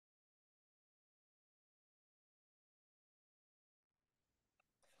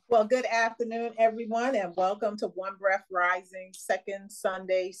Well, good afternoon, everyone, and welcome to One Breath Rising second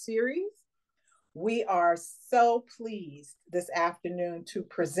Sunday series. We are so pleased this afternoon to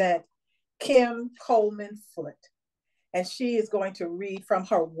present Kim Coleman Foote, and she is going to read from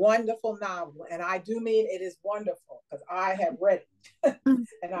her wonderful novel. And I do mean it is wonderful because I have read it,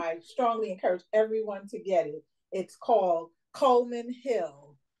 and I strongly encourage everyone to get it. It's called Coleman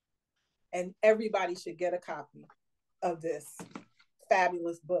Hill, and everybody should get a copy of this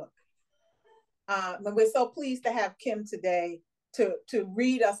fabulous book. And we're so pleased to have Kim today to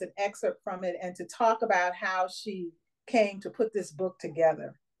read us an excerpt from it and to talk about how she came to put this book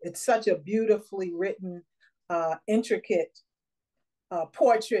together. It's such a beautifully written, intricate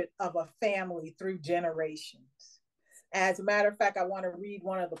portrait of a family through generations. As a matter of fact, I want to read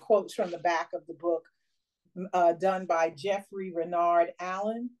one of the quotes from the back of the book done by Jeffrey Renard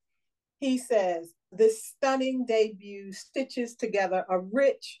Allen. He says, "This stunning debut stitches together a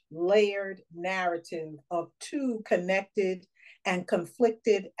rich, layered narrative of two connected and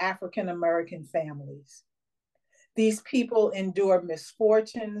conflicted African-American families. These people endure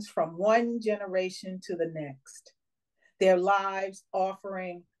misfortunes from one generation to the next, their lives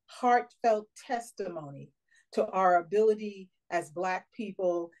offering heartfelt testimony to our ability as Black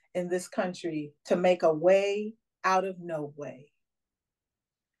people in this country to make a way out of no way."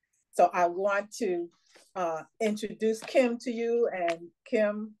 So I want to introduce Kim to you. And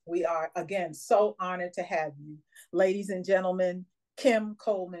Kim, we are, again, so honored to have you. Ladies and gentlemen, Kim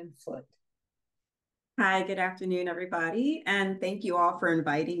Coleman Foote. Hi, good afternoon, everybody. And thank you all for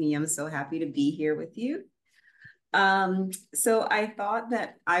inviting me. I'm so happy to be here with you. So I thought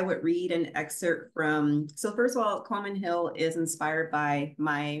that I would read an excerpt from, so first of all, Coleman Hill is inspired by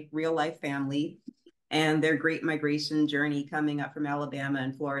my real life family and their great migration journey coming up from Alabama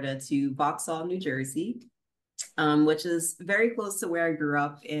and Florida to Vauxhall, New Jersey, which is very close to where I grew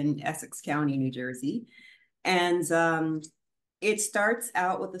up in Essex County, New Jersey. And it starts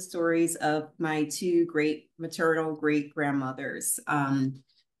out with the stories of my two great maternal great-grandmothers and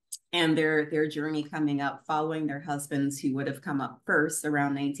their journey coming up following their husbands who would have come up first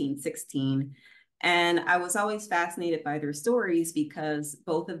around 1916. And I was always fascinated by their stories because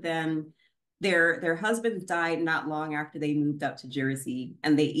both of them, their husbands died not long after they moved up to Jersey,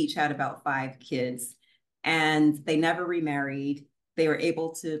 and they each had about 5 kids, and they never remarried. They were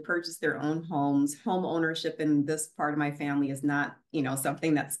able to purchase their own homes. Home ownership in this part of my family is not,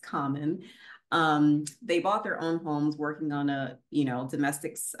 something that's common. They bought their own homes working on a,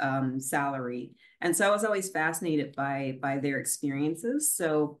 domestic salary. And so I was always fascinated by their experiences.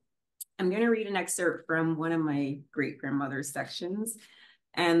 So I'm going to read an excerpt from one of my great-grandmother's sections.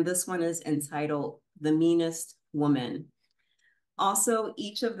 And this one is entitled "The Meanest Woman." Also,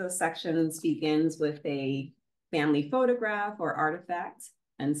 each of the sections begins with a family photograph or artifact.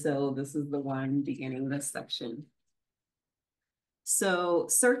 And so this is the one beginning this section. So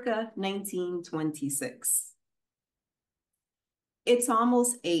circa 1926. It's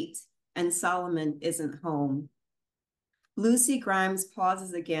almost 8 and Solomon isn't home. Lucy Grimes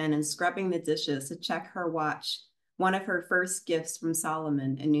pauses again and scrubbing the dishes to check her watch, one of her first gifts from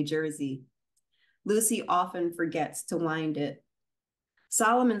Solomon in New Jersey. Lucy often forgets to wind it.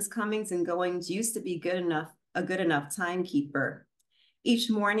 Solomon's comings and goings used to be a good enough timekeeper. Each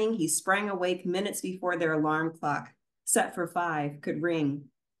morning he sprang awake minutes before their alarm clock, set for 5, could ring.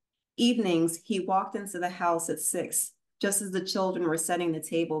 Evenings he walked into the house at 6, just as the children were setting the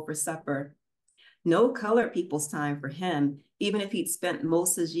table for supper. No colored people's time for him, even if he'd spent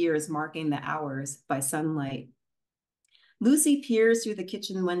most of his years marking the hours by sunlight. Lucy peers through the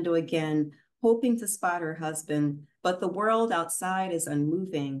kitchen window again, hoping to spot her husband, but the world outside is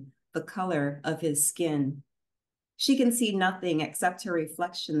unmoving, the color of his skin. She can see nothing except her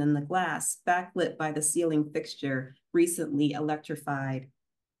reflection in the glass, backlit by the ceiling fixture, recently electrified.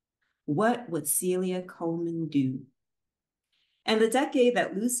 What would Celia Coleman do? In the decade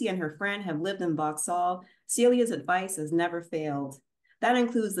that Lucy and her friend have lived in Vauxhall, Celia's advice has never failed. That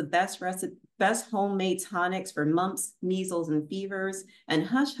includes the best homemade tonics for mumps, measles, and fevers, and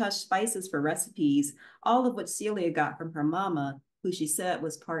hush-hush spices for recipes, all of which Celia got from her mama, who she said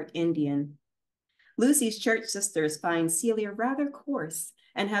was part Indian. Lucy's church sisters find Celia rather coarse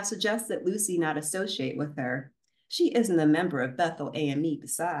and have suggested Lucy not associate with her. She isn't a member of Bethel AME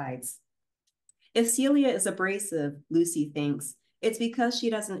besides. If Celia is abrasive, Lucy thinks, it's because she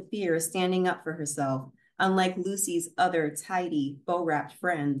doesn't fear standing up for herself, unlike Lucy's other tidy, bow-wrapped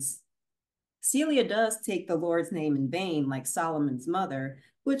friends. Celia does take the Lord's name in vain, like Solomon's mother,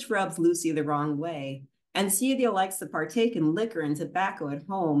 which rubs Lucy the wrong way. And Celia likes to partake in liquor and tobacco at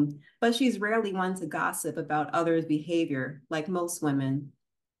home, but she's rarely one to gossip about others' behavior, like most women.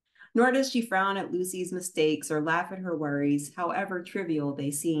 Nor does she frown at Lucy's mistakes or laugh at her worries, however trivial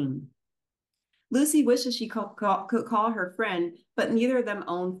they seem. Lucy wishes she could call her friend, but neither of them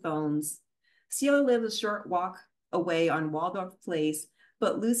own phones. Celia lives a short walk away on Waldorf Place,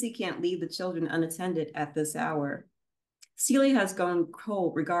 but Lucy can't leave the children unattended at this hour. Celia has gone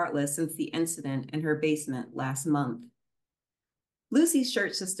cold regardless since the incident in her basement last month. Lucy's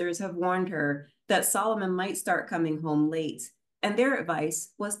church sisters have warned her that Solomon might start coming home late, and their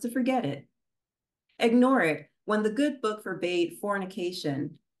advice was to forget it. Ignore it when the good book forbade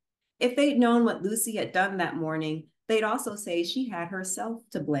fornication. If they'd known what Lucy had done that morning, they'd also say she had herself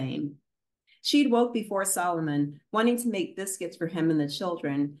to blame. She'd woke before Solomon, wanting to make biscuits for him and the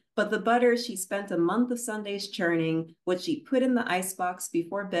children, but the butter she spent a month of Sundays churning, which she put in the icebox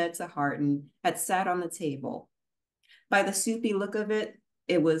before bed to harden, had sat on the table. By the soupy look of it,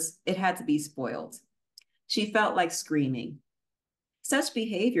 it had to be spoiled. She felt like screaming. Such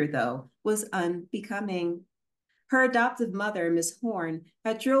behavior, though, was unbecoming. Her adoptive mother, Miss Horn,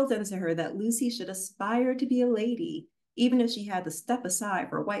 had drilled into her that Lucy should aspire to be a lady, even if she had to step aside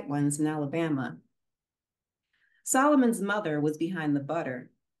for white ones in Alabama. Solomon's mother was behind the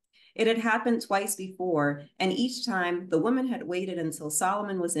butter. It had happened twice before, and each time the woman had waited until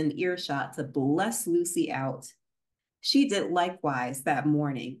Solomon was in earshot to bless Lucy out. She did likewise that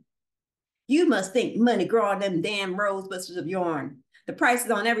morning. You must think money growing them damn rose bushes of yarn. The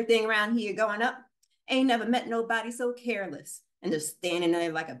prices on everything around here going up. Ain't never met nobody so careless and just standing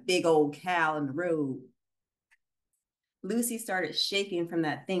there like a big old cow in the road. Lucy started shaking from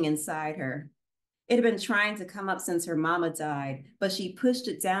that thing inside her. It had been trying to come up since her mama died, but she pushed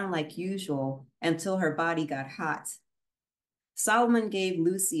it down like usual until her body got hot. Solomon gave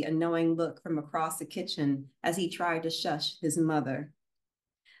Lucy a knowing look from across the kitchen as he tried to shush his mother.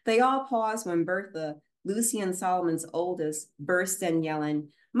 They all paused when Bertha, Lucy and Solomon's oldest, burst in yelling,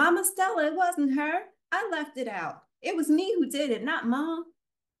 Mama Stella, it wasn't her. I left it out. It was me who did it, not Mom.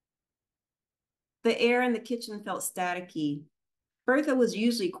 The air in the kitchen felt staticky. Bertha was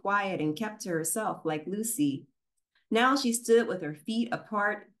usually quiet and kept to herself like Lucy. Now she stood with her feet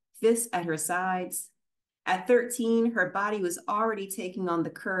apart, fists at her sides. At 13, her body was already taking on the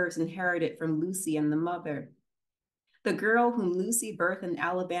curves inherited from Lucy and the mother. The girl whom Lucy birthed in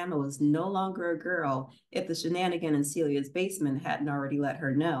Alabama was no longer a girl if the shenanigan in Celia's basement hadn't already let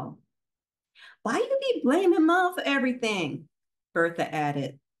her know. Why you be blaming Mom for everything? Bertha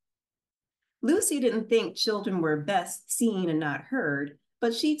added. Lucy didn't think children were best seen and not heard,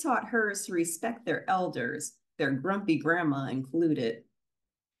 but she taught hers to respect their elders, their grumpy grandma included.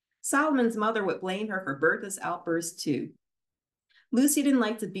 Solomon's mother would blame her for Bertha's outburst too. Lucy didn't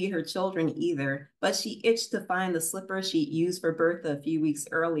like to beat her children either, but she itched to find the slipper she'd used for Bertha a few weeks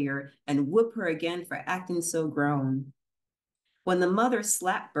earlier and whoop her again for acting so grown. When the mother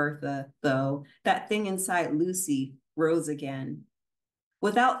slapped Bertha, though, that thing inside Lucy rose again.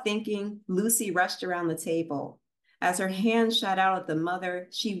 Without thinking, Lucy rushed around the table. As her hand shot out at the mother,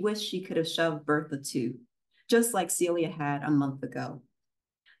 she wished she could have shoved Bertha too, just like Celia had a month ago.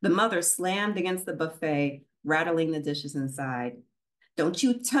 The mother slammed against the buffet, rattling the dishes inside. Don't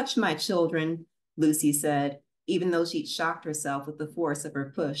you touch my children, Lucy said, even though she'd shocked herself with the force of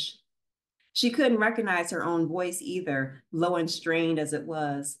her push. She couldn't recognize her own voice either, low and strained as it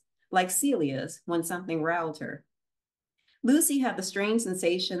was, like Celia's when something riled her. Lucy had the strange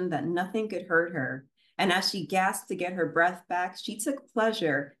sensation that nothing could hurt her, and as she gasped to get her breath back, she took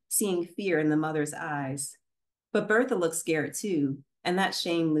pleasure seeing fear in the mother's eyes. But Bertha looked scared too, and that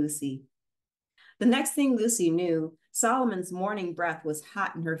shamed Lucy. The next thing Lucy knew, Solomon's morning breath was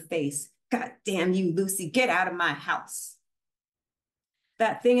hot in her face. God damn you, Lucy, get out of my house.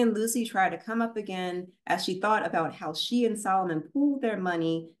 That thing in Lucy tried to come up again as she thought about how she and Solomon pooled their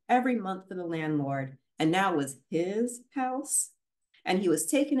money every month for the landlord, and now it was his house, and he was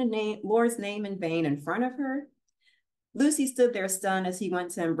taking the Lord's name in vain in front of her. Lucy stood there stunned as he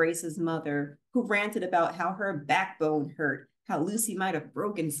went to embrace his mother, who ranted about how her backbone hurt, how Lucy might have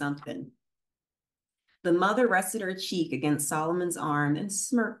broken something. The mother rested her cheek against Solomon's arm and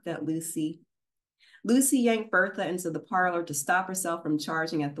smirked at Lucy. Lucy yanked Bertha into the parlor to stop herself from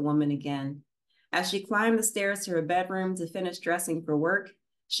charging at the woman again. As she climbed the stairs to her bedroom to finish dressing for work,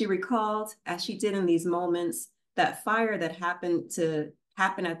 she recalled, as she did in these moments, that fire that happened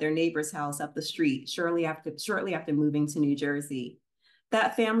at their neighbor's house up the street shortly after moving to New Jersey.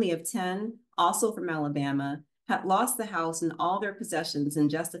 That family of 10, also from Alabama, had lost the house and all their possessions in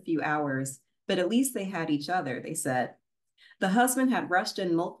just a few hours, but at least they had each other, they said. The husband had rushed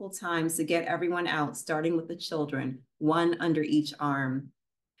in multiple times to get everyone out, starting with the children, one under each arm.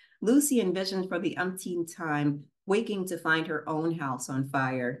 Lucy envisioned for the umpteenth time waking to find her own house on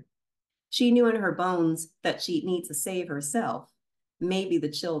fire. She knew in her bones that she'd need to save herself, maybe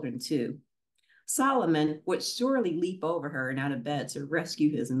the children too. Solomon would surely leap over her and out of bed to rescue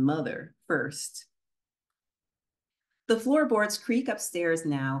his mother first. The floorboards creak upstairs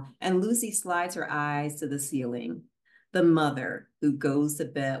now, and Lucy slides her eyes to the ceiling. The mother who goes to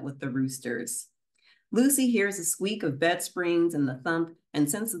bed with the roosters. Lucy hears the squeak of bed springs and the thump and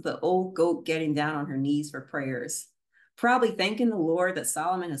senses the old goat getting down on her knees for prayers. Probably thanking the Lord that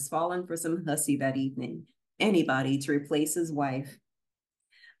Solomon has fallen for some hussy that evening, anybody to replace his wife.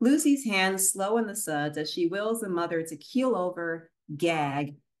 Lucy's hands slow in the suds as she wills the mother to keel over,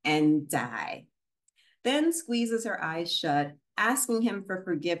 gag, and die. Then squeezes her eyes shut, asking him for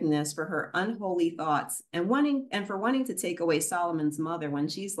forgiveness for her unholy thoughts and for wanting to take away Solomon's mother when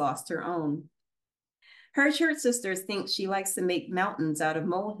she's lost her own. Her church sisters think she likes to make mountains out of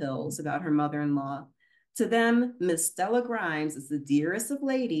molehills about her mother-in-law. To them, Miss Stella Grimes is the dearest of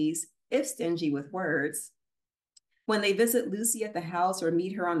ladies, if stingy with words. When they visit Lucy at the house or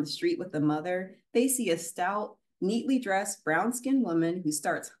meet her on the street with the mother, they see a stout, neatly dressed, brown-skinned woman who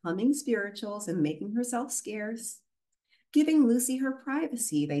starts humming spirituals and making herself scarce. Giving Lucy her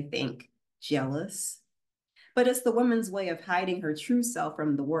privacy, they think, jealous. But it's the woman's way of hiding her true self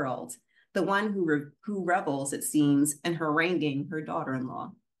from the world, the one who revels, it seems, in haranguing her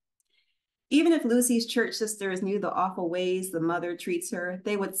daughter-in-law. Even if Lucy's church sisters knew the awful ways the mother treats her,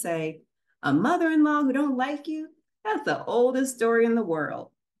 they would say, a mother-in-law who don't like you? That's the oldest story in the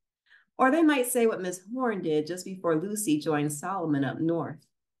world. Or they might say what Miss Horn did just before Lucy joined Solomon up north.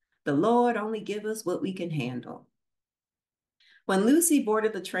 The Lord only give us what we can handle. When Lucy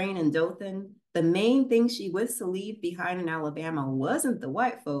boarded the train in Dothan, the main thing she wished to leave behind in Alabama wasn't the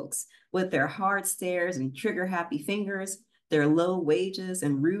white folks with their hard stares and trigger-happy fingers, their low wages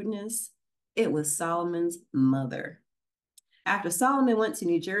and rudeness. It was Solomon's mother. After Solomon went to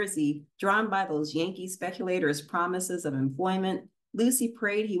New Jersey, drawn by those Yankee speculators' promises of employment, Lucy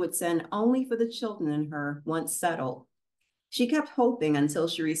prayed he would send only for the children in her once settled. She kept hoping until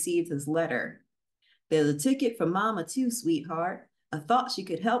she received his letter. There's a ticket for Mama too, sweetheart. I thought she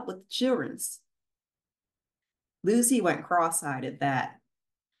could help with the children's. Lucy went cross-eyed at that.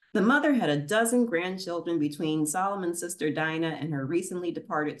 The mother had a dozen grandchildren between Solomon's sister Dinah and her recently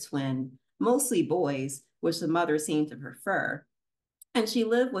departed twin, mostly boys, which the mother seemed to prefer. And she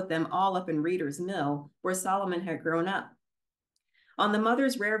lived with them all up in Reeder's Mill, where Solomon had grown up. On the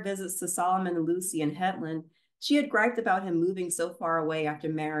mother's rare visits to Solomon and Lucy in Headland, she had griped about him moving so far away after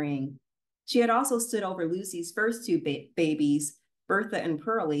marrying. She had also stood over Lucy's first two babies, Bertha and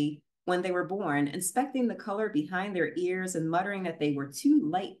Pearlie, when they were born, inspecting the color behind their ears and muttering that they were too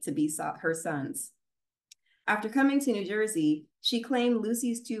light to be her sons. After coming to New Jersey, she claimed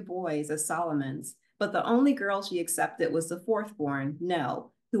Lucy's two boys as Solomon's, but the only girl she accepted was the fourth-born,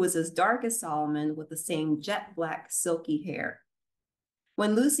 Nell, who was as dark as Solomon with the same jet black silky hair.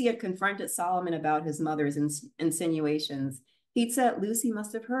 When Lucy had confronted Solomon about his mother's insinuations, he'd said Lucy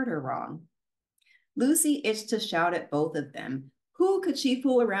must have heard her wrong. Lucy itched to shout at both of them. Who could she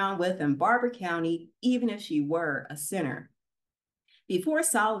fool around with in Barber County, even if she were a sinner? Before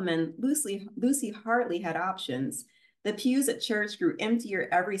Solomon, Lucy hardly had options. The pews at church grew emptier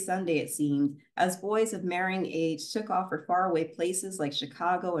every Sunday, it seemed, as boys of marrying age took off for faraway places like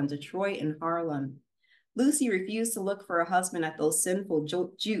Chicago and Detroit and Harlem. Lucy refused to look for a husband at those sinful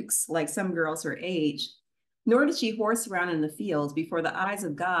jukes like some girls her age, nor did she horse around in the fields before the eyes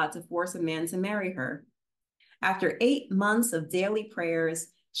of God to force a man to marry her. After 8 months of daily prayers,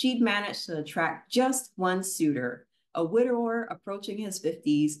 she'd managed to attract just one suitor, a widower approaching his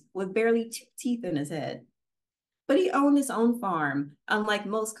 50s with barely 2 teeth in his head. But he owned his own farm, unlike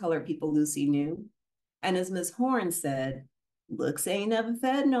most colored people Lucy knew. And as Miss Horn said, looks ain't never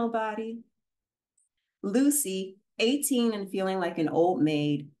fed nobody. Lucy, 18 and feeling like an old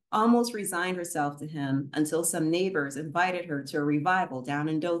maid, almost resigned herself to him until some neighbors invited her to a revival down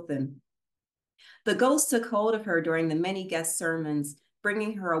in Dothan. The ghost took hold of her during the many guest sermons,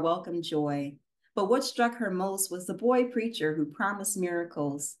 bringing her a welcome joy. But what struck her most was the boy preacher who promised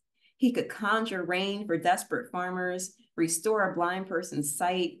miracles. He could conjure rain for desperate farmers, restore a blind person's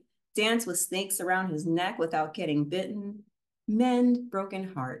sight, dance with snakes around his neck without getting bitten, mend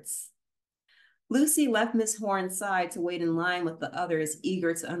broken hearts. Lucy left Miss Horn's side to wait in line with the others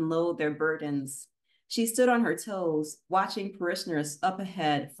eager to unload their burdens. She stood on her toes, watching parishioners up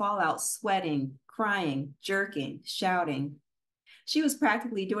ahead fall out sweating, crying, jerking, shouting. She was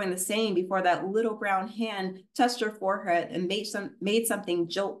practically doing the same before that little brown hand touched her forehead and made something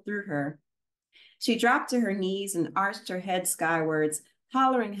jolt through her. She dropped to her knees and arched her head skywards,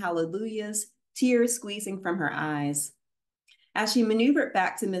 hollering hallelujahs, tears squeezing from her eyes. As she maneuvered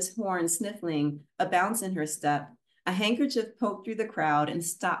back to Miss Horn, sniffling, a bounce in her step, a handkerchief poked through the crowd and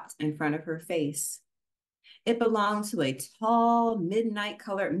stopped in front of her face. It belonged to a tall,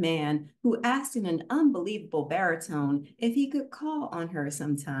 midnight-colored man who asked in an unbelievable baritone if he could call on her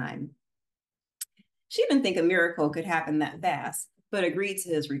sometime. She didn't think a miracle could happen that fast, but agreed to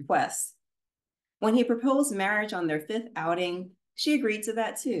his request. When he proposed marriage on their 5th outing, she agreed to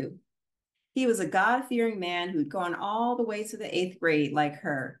that too. He was a God-fearing man who'd gone all the way to the 8th grade like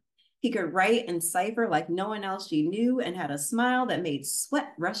her. He could write and cipher like no one else she knew and had a smile that made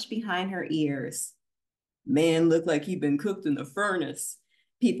sweat rush behind her ears. Man looked like he'd been cooked in the furnace,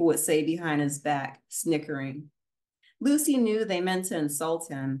 people would say behind his back, snickering. Lucy knew they meant to insult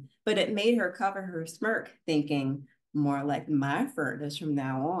him, but it made her cover her smirk, thinking, more like my furnace from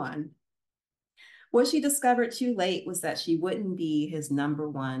now on. What she discovered too late was that she wouldn't be his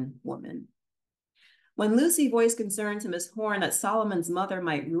 #1 woman. When Lucy voiced concern to Miss Horn that Solomon's mother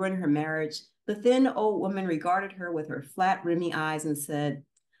might ruin her marriage, the thin old woman regarded her with her flat, rimy eyes and said,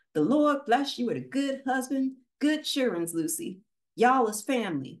 "The Lord bless you with a good husband, good children, Lucy. Y'all is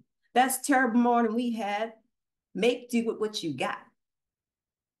family. That's terrible more than we had. Make do with what you got."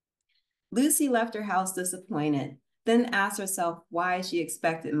 Lucy left her house disappointed, then asked herself why she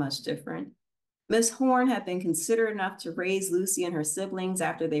expected much different. Miss Horn had been considerate enough to raise Lucy and her siblings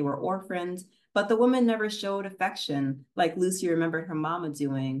after they were orphaned, but the woman never showed affection like Lucy remembered her mama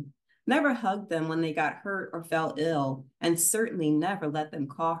doing, never hugged them when they got hurt or fell ill, and certainly never let them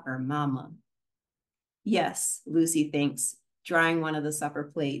call her mama. Yes, Lucy thinks, drying one of the supper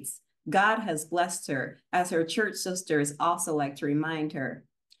plates, God has blessed her, as her church sisters also like to remind her.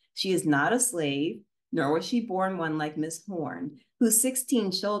 She is not a slave, nor was she born one like Miss Horn, whose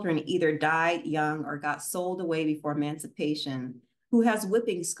 16 children either died young or got sold away before emancipation, who has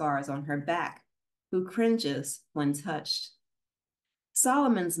whipping scars on her back, who cringes when touched.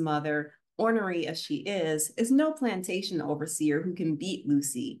 Solomon's mother, ornery as she is no plantation overseer who can beat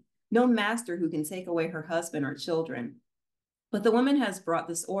Lucy, no master who can take away her husband or children. But the woman has brought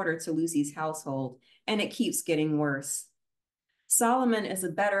disorder to Lucy's household, and it keeps getting worse. Solomon is a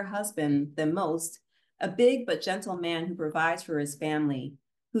better husband than most, a big but gentle man who provides for his family,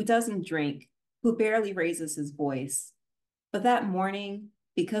 who doesn't drink, who barely raises his voice. But that morning,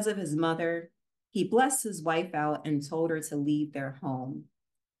 because of his mother, he blessed his wife out and told her to leave their home.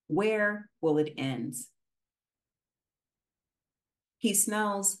 Where will it end? He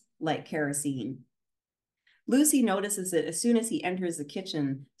smells like kerosene. Lucy notices it as soon as he enters the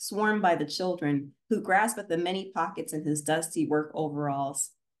kitchen, swarmed by the children, who grasp at the many pockets in his dusty work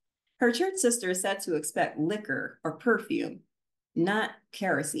overalls. Her church sister is said to expect liquor or perfume, not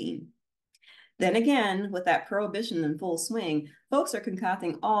kerosene. Then again, with that prohibition in full swing, folks are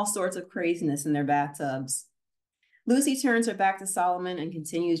concocting all sorts of craziness in their bathtubs. Lucy turns her back to Solomon and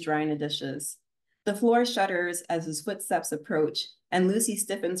continues drying the dishes. The floor shudders as his footsteps approach, and Lucy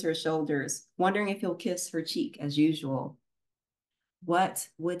stiffens her shoulders, wondering if he'll kiss her cheek as usual. What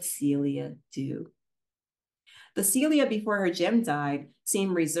would Celia do? The Celia before her Jim died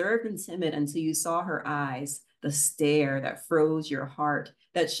seemed reserved and timid until you saw her eyes, the stare that froze your heart,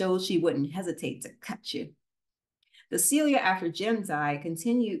 that showed she wouldn't hesitate to cut you. The Celia after Jim died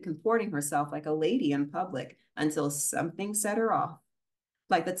continued comporting herself like a lady in public until something set her off.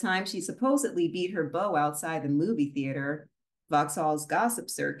 Like the time she supposedly beat her beau outside the movie theater. Vauxhall's gossip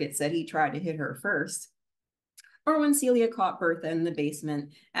circuit said he tried to hit her first. Or when Celia caught Bertha in the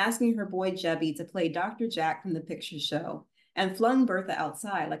basement, asking her boy Jebby to play Dr. Jack from the picture show, and flung Bertha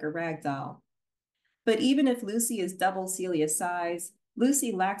outside like a rag doll. But even if Lucy is double Celia's size,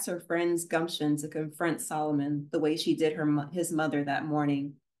 Lucy lacks her friend's gumption to confront Solomon the way she did his mother that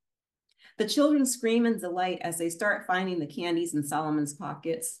morning. The children scream in delight as they start finding the candies in Solomon's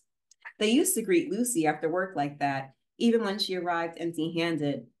pockets. They used to greet Lucy after work like that, even when she arrived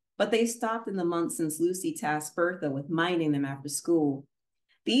empty-handed, but they stopped in the months since Lucy tasked Bertha with minding them after school.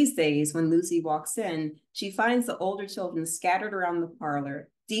 These days, when Lucy walks in, she finds the older children scattered around the parlor,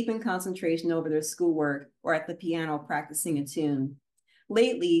 deep in concentration over their schoolwork or at the piano practicing a tune.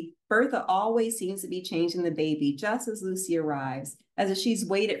 Lately, Bertha always seems to be changing the baby just as Lucy arrives, as if she's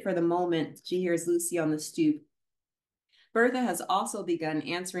waited for the moment she hears Lucy on the stoop. Bertha has also begun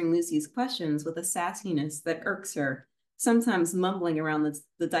answering Lucy's questions with a sassiness that irks her, sometimes mumbling around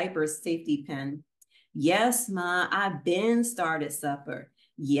the diaper's safety pin. Yes, Ma, I been started supper.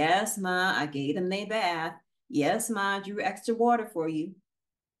 Yes, Ma, I gave them their bath. Yes, Ma, I drew extra water for you.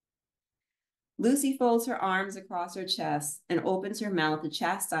 Lucy folds her arms across her chest and opens her mouth to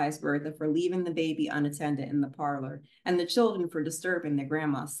chastise Bertha for leaving the baby unattended in the parlor and the children for disturbing their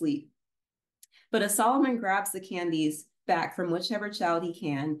grandma's sleep. But as Solomon grabs the candies, back from whichever child he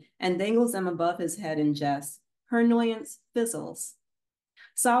can and dangles them above his head in jest. Her annoyance fizzles.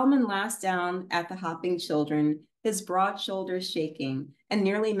 Solomon laughs down at the hopping children, his broad shoulders shaking, and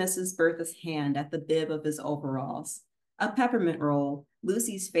nearly misses Bertha's hand at the bib of his overalls. A peppermint roll,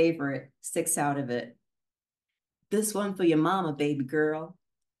 Lucy's favorite, sticks out of it. "This one for your mama, baby girl,"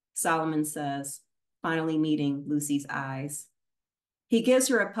 Solomon says, finally meeting Lucy's eyes. He gives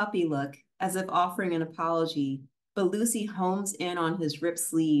her a puppy look, as if offering an apology, but Lucy homes in on his ripped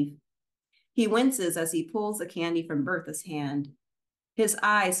sleeve. He winces as he pulls the candy from Bertha's hand. His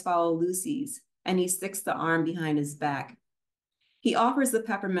eyes follow Lucy's, and he sticks the arm behind his back. He offers the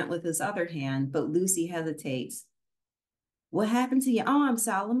peppermint with his other hand, but Lucy hesitates. "What happened to your arm,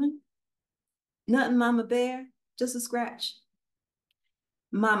 Solomon?" "Nothing, Mama Bear, just a scratch."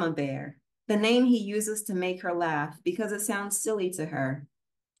 Mama Bear, the name he uses to make her laugh because it sounds silly to her.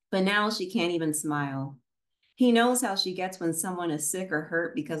 But now she can't even smile. He knows how she gets when someone is sick or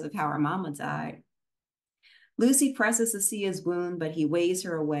hurt because of how her mama died. Lucy presses to see his wound, but he waves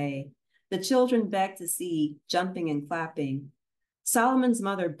her away. The children beg to see, jumping and clapping. Solomon's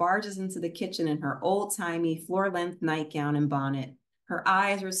mother barges into the kitchen in her old-timey floor-length nightgown and bonnet. Her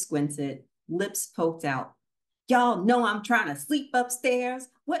eyes are squinted, lips poked out. "Y'all know I'm trying to sleep upstairs.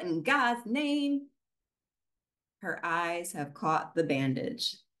 What in God's name?" Her eyes have caught the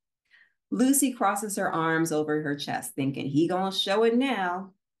bandage. Lucy crosses her arms over her chest, thinking he gonna show it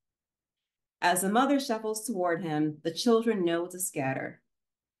now. As the mother shuffles toward him, the children know to scatter.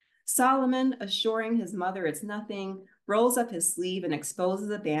 Solomon, assuring his mother it's nothing, rolls up his sleeve and exposes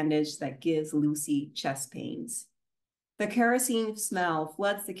a bandage that gives Lucy chest pains. The kerosene smell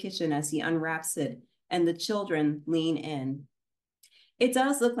floods the kitchen as he unwraps it, and the children lean in. It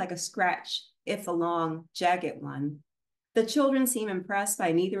does look like a scratch, if a long, jagged one. The children seem impressed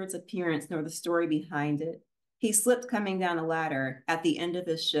by neither its appearance nor the story behind it. He slipped coming down a ladder at the end of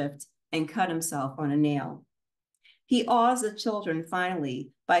his shift and cut himself on a nail. He awes the children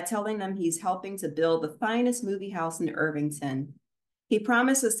finally by telling them he's helping to build the finest movie house in Irvington. He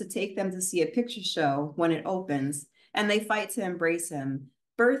promises to take them to see a picture show when it opens, and they fight to embrace him,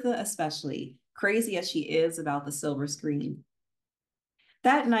 Bertha especially, crazy as she is about the silver screen.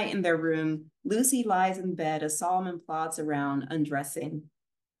 That night in their room, Lucy lies in bed as Solomon plods around, undressing.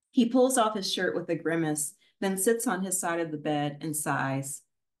 He pulls off his shirt with a grimace, then sits on his side of the bed and sighs.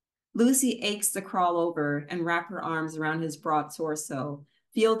 Lucy aches to crawl over and wrap her arms around his broad torso,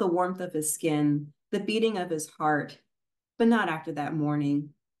 feel the warmth of his skin, the beating of his heart, but not after that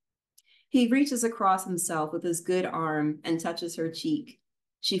morning. He reaches across himself with his good arm and touches her cheek.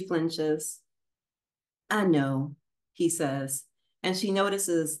 She flinches. "I know," he says, and she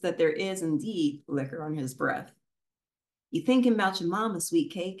notices that there is indeed liquor on his breath. "You thinking about your mama,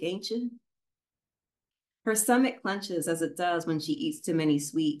 sweet cake, ain't you?" Her stomach clenches as it does when she eats too many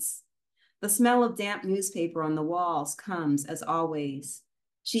sweets. The smell of damp newspaper on the walls comes as always.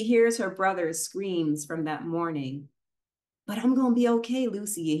 She hears her brother's screams from that morning. "But I'm gonna be okay,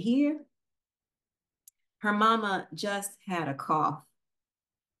 Lucy, you hear?" Her mama just had a cough.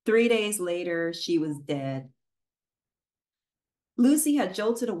 3 days later, she was dead. Lucy had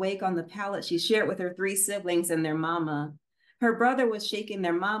jolted awake on the pallet she shared with her 3 siblings and their mama. Her brother was shaking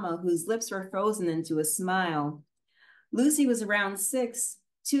their mama, whose lips were frozen into a smile. Lucy was around 6,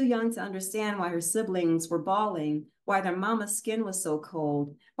 too young to understand why her siblings were bawling, why their mama's skin was so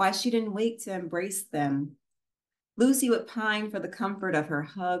cold, why she didn't wait to embrace them. Lucy would pine for the comfort of her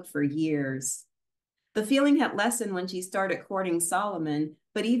hug for years. The feeling had lessened when she started courting Solomon,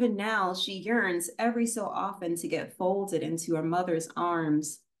 but even now she yearns every so often to get folded into her mother's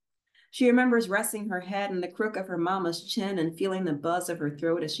arms. She remembers resting her head in the crook of her mama's chin and feeling the buzz of her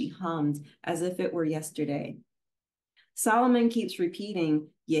throat as she hummed, as if it were yesterday. Solomon keeps repeating,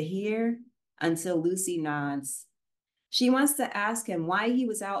 "You hear?" until Lucy nods. She wants to ask him why he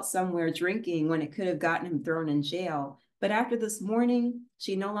was out somewhere drinking when it could have gotten him thrown in jail. But after this morning,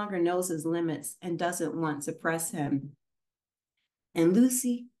 she no longer knows his limits and doesn't want to press him. "And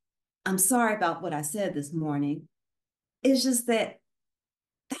Lucy, I'm sorry about what I said this morning. It's just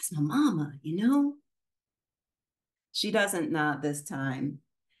that's my mama, you know?" She doesn't nod this time.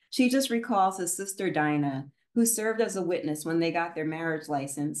 She just recalls his sister Dinah, who served as a witness when they got their marriage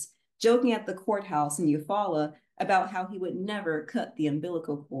license, joking at the courthouse in Eufaula about how he would never cut the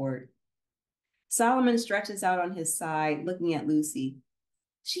umbilical cord. Solomon stretches out on his side, looking at Lucy.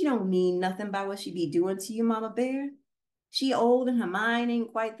 "She don't mean nothing by what she be doing to you, Mama Bear. She old and her mind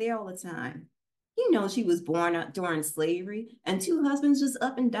ain't quite there all the time. You know she was born out during slavery, and 2 husbands just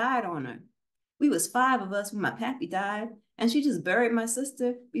up and died on her. We was 5 of us when my pappy died, and she just buried my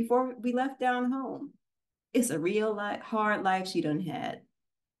sister before we left down home." It's a real hard life she done had.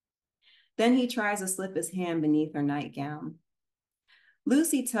 Then he tries to slip his hand beneath her nightgown.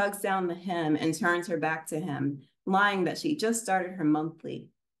 Lucy tugs down the hem and turns her back to him, lying that she just started her monthly.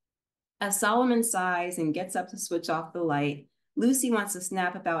 As Solomon sighs and gets up to switch off the light, Lucy wants to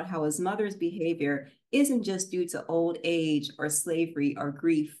snap about how his mother's behavior isn't just due to old age or slavery or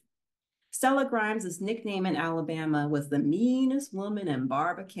grief. Stella Grimes' nickname in Alabama was the meanest woman in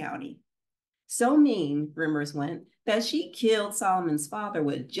Barber County. So mean, rumors went, that she killed Solomon's father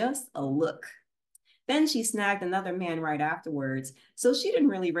with just a look. Then she snagged another man right afterwards, so she didn't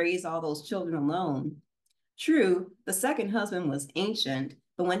really raise all those children alone. True, the second husband was ancient,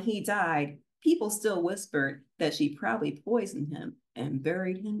 but when he died, people still whispered that she probably poisoned him and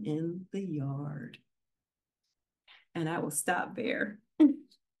buried him in the yard. And I will stop there.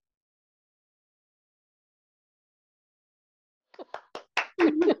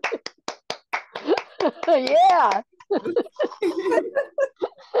 Yeah.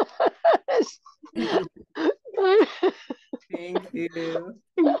 Thank you.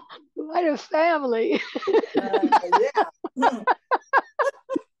 What a family. Yeah.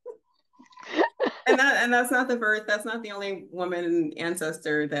 And that's not the only woman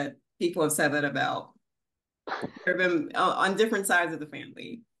ancestor that people have said that about. There have been on different sides of the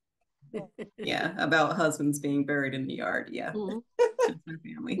family. Yeah, about husbands being buried in the yard. Yeah, that's my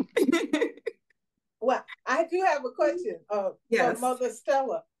family. Well, I do have a question Yes. for Mother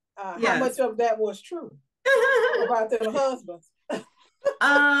Stella. Yes. How much of that was true about their husbands?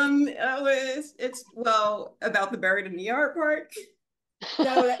 It's well about the buried in the yard part.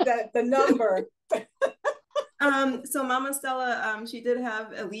 No, the number. So Mama Stella, she did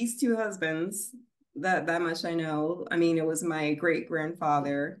have at least 2 husbands. That much I know. I mean, it was my great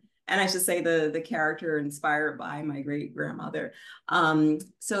grandfather, and I should say the character inspired by my great grandmother.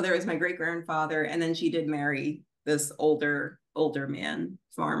 So there was my great grandfather, and then she did marry this older man,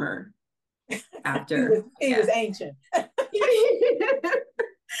 farmer. After he was ancient.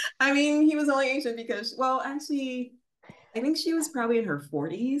 I mean, he was only ancient because, well, actually, I think she was probably in her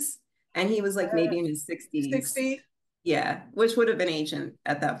 40s, and he was like maybe in his 60s. 60? Yeah, which would have been ancient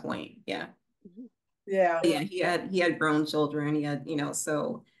at that point. Yeah. Yeah. But yeah, he had grown children. He had,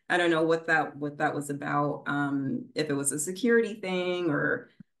 so I don't know what that was about. If it was a security thing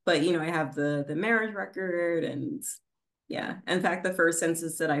but I have the marriage record, and yeah. In fact, the first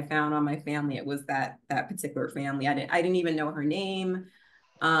census that I found on my family, it was that particular family. I didn't even know her name.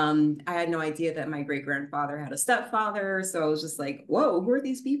 I had no idea that my great grandfather had a stepfather. So I was just like, whoa, who are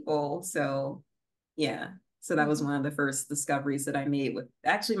these people? So yeah. So that was one of the first discoveries that I made, with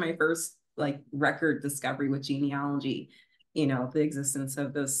actually my first like record discovery with genealogy, the existence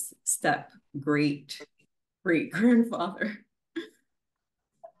of this step great grandfather.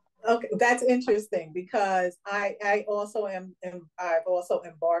 Okay, that's interesting because I also I've also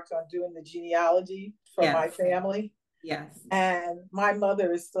embarked on doing the genealogy for my family. Yes. And my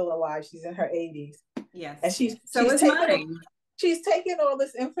mother is still alive. She's in her 80s. Yes. And she's mine. She's taken all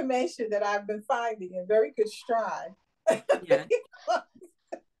this information that I've been finding in very good stride. Yeah.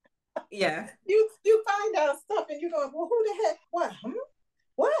 Yeah. You find out stuff and you're going, well, who the heck? What?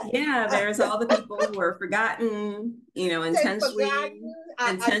 What? Yeah, there's all the people who were forgotten, intentionally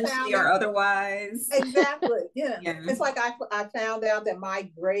or otherwise. Exactly. Yeah. It's like I found out that my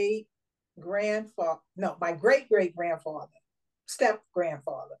great grandfather, great grandfather, step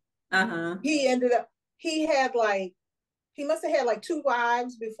grandfather, he must have had like 2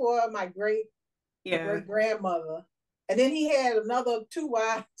 wives before my great grandmother, and then he had another 2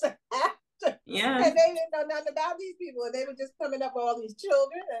 wives after. Yeah. And they didn't know nothing about these people, and they were just coming up with all these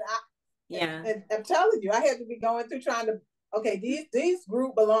children. And I'm telling you, I had to be going through trying to, okay, these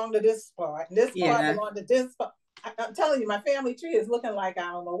group belong to this part, and this part belong to this part. I'm telling you, my family tree is looking like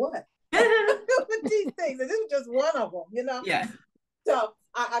I don't know what. With these things, and this is just one of them, Yeah. So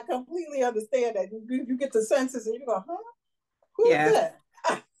I completely understand that you get the census and you go, huh? Who's that?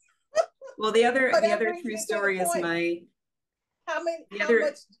 Well, the other true story is how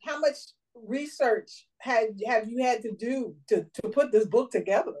much research have you had to do to put this book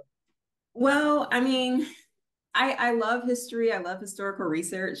together? Well, I mean, I love history. I love historical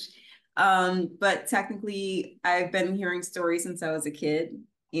research. But technically I've been hearing stories since I was a kid,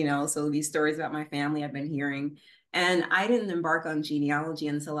 so these stories about my family I've been hearing. And I didn't embark on genealogy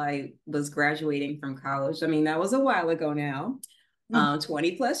until I was graduating from college. I mean, that was a while ago now,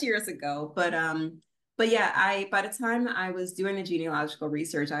 20 plus years ago. But yeah, by the time I was doing the genealogical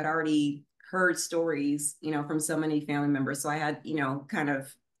research, I'd already heard stories, from so many family members. So I had, kind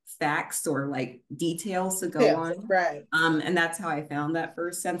of facts or like details to go Yeah, on. right. And that's how I found that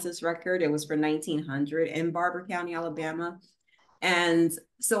first census record. It was for 1900 in Barber County, Alabama. And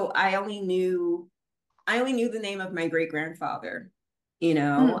so I only knew the name of my great grandfather,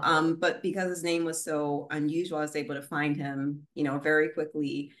 but because his name was so unusual, I was able to find him, very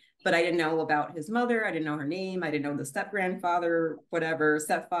quickly. But I didn't know about his mother. I didn't know her name. I didn't know the step grandfather, whatever,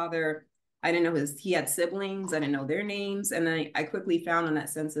 stepfather. I didn't know he had siblings. I didn't know their names. And then I quickly found on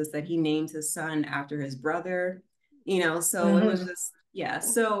that census that he named his son after his brother, so it was just, yeah.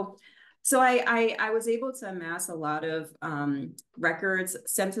 So I was able to amass a lot of records,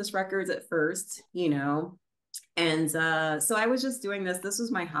 census records at first, and so I was just doing this. This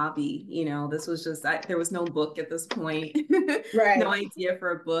was my hobby, this was just, there was no book at this point, Right. no idea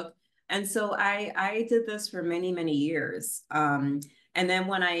for a book. And so I did this for many, many years. And then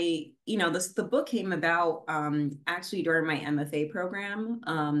when the book came about actually during my MFA program,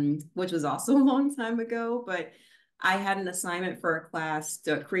 which was also a long time ago, but I had an assignment for a class,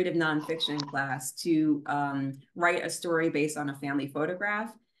 a creative nonfiction class, to write a story based on a family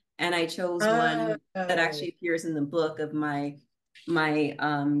photograph. And I chose one that actually appears in the book of my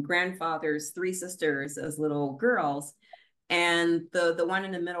grandfather's three sisters as little girls. And the one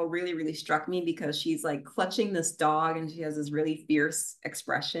in the middle really, really struck me because she's like clutching this dog and she has this really fierce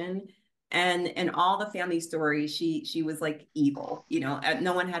expression. And in all the family stories, she was like evil,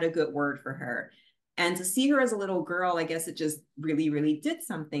 no one had a good word for her. And to see her as a little girl, I guess it just really, really did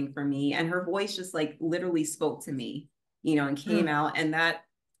something for me. And her voice just like literally spoke to me, and came out. And that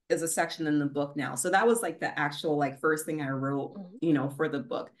is a section in the book now. So that was like the actual like first thing I wrote, for the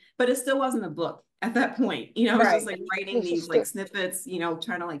book. But it still wasn't a book at that point. I was just like writing these like snippets,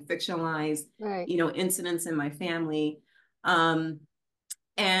 trying to like fictionalize, incidents in my family. And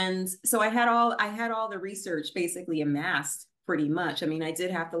so I had all the research basically amassed pretty much. I mean, I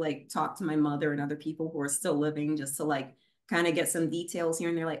did have to like talk to my mother and other people who are still living just to like kind of get some details here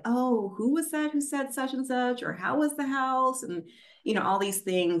and they're like, oh, who was that who said such and such, or how was the house, and all these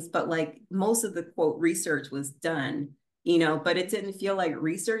things. But like most of the quote research was done, but it didn't feel like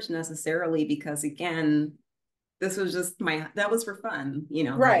research necessarily because again, this was just that was for fun,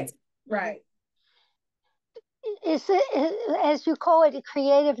 Right. Right. Is it, as you call it, a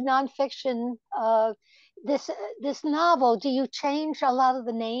creative nonfiction? This novel, do you change a lot of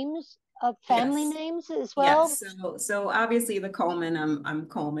the names of family names as well? Yes. So obviously the Coleman, I'm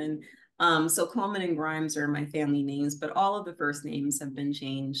Coleman. So Coleman and Grimes are my family names, but all of the first names have been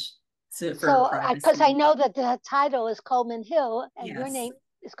changed for privacy. Because I know that the title is Coleman Hill and your name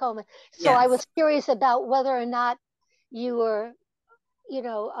is Coleman. So I was curious about whether or not you were,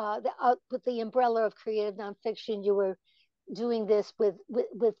 with the umbrella of creative nonfiction, you were doing this with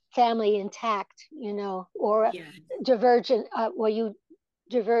family intact, or divergent, where you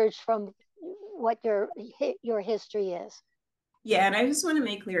diverge from what your history is. Yeah, and I just want to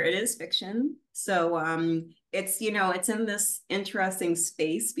make clear it is fiction. So it's it's in this interesting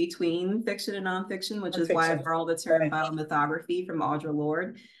space between fiction and nonfiction, which is why I borrowed the term biomythography from Audre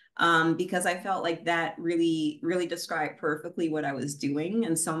Lorde. Because I felt like that really, really described perfectly what I was doing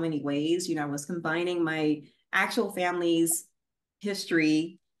in so many ways. I was combining my actual family's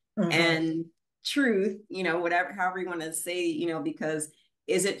history and truth, however you want to say, because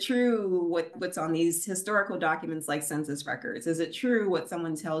is it true what's on these historical documents like census records? Is it true what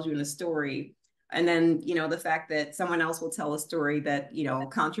someone tells you in a story? And then, the fact that someone else will tell a story that,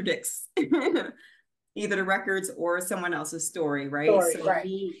 contradicts either the records or someone else's story, right?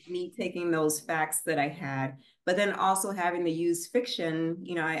 Me taking those facts that I had, but then also having to use fiction.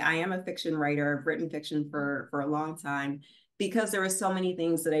 I am a fiction writer. I've written fiction for a long time because there were so many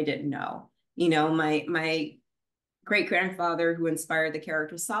things that I didn't know. My great grandfather who inspired the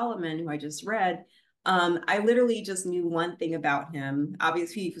character Solomon, who I just read, I literally just knew one thing about him.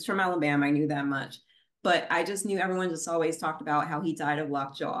 Obviously, he was from Alabama. I knew that much, but I just knew everyone just always talked about how he died of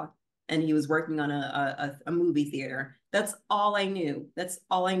lockjaw and he was working on a movie theater. That's all I knew. That's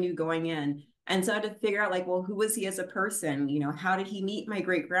all I knew going in. And so I had to figure out like, well, who was he as a person? How did he meet my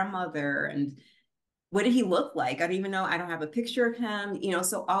great grandmother? And what did he look like? I don't even know. I don't have a picture of him,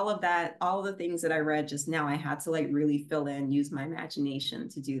 so all of that, all of the things that I read just now, I had to like really fill in, use my imagination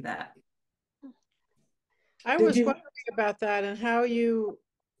to do that. I was wondering about that and how you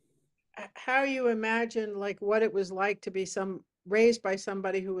imagine like what it was like to be raised by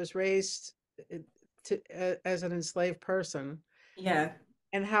somebody who was raised as an enslaved person. Yeah.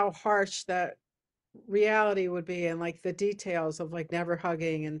 And how harsh that reality would be, and like the details of like never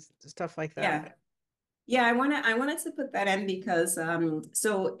hugging and stuff like that. Yeah, I wanted to put that in because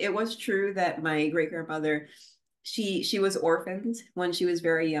so it was true that my great grandmother she was orphaned when she was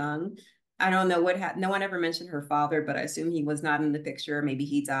very young. I don't know what happened. No one ever mentioned her father, but I assume he was not in the picture. Maybe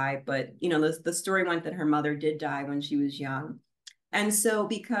he died. But, you know, the story went that her mother did die when she was young. And so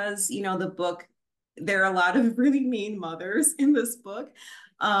because, you know, the book, there are a lot of really mean mothers in this book.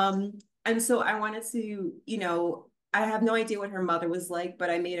 And so I wanted to, you know, I have no idea what her mother was like, but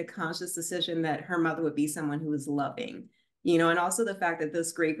I made a conscious decision that her mother would be someone who was loving, you know, and also the fact that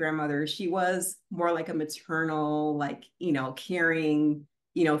this great grandmother, she was more like a maternal, like, you know, caring,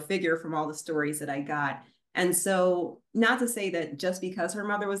 you know, figure from all the stories that I got. And so, not to say that just because her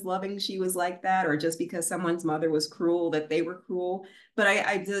mother was loving, she was like that, or just because someone's mother was cruel, that they were cruel. But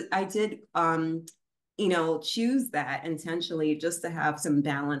I did, you know, choose that intentionally just to have some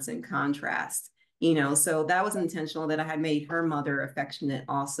balance and contrast, you know. So that was intentional, that I had made her mother affectionate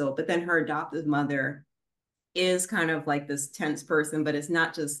also. But then her adoptive mother is kind of like this tense person, but it's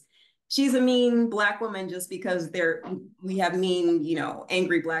not just, she's a mean Black woman just because we have mean, you know,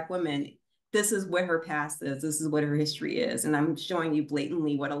 angry Black women. This is what her past is. This is what her history is. And I'm showing you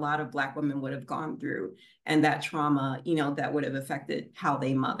blatantly what a lot of Black women would have gone through, and that trauma, you know, that would have affected how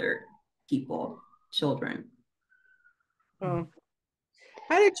they mothered people, children. Oh.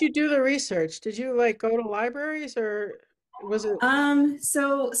 How did you do the research? Did you like go to libraries, or was it?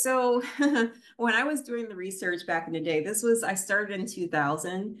 So when I was doing the research back in the day, I started in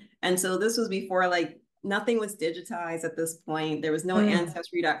 2000. And so this was before, like, nothing was digitized at this point. There was no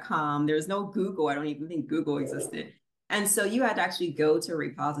ancestry.com. There was no Google. I don't even think Google existed. And so you had to actually go to a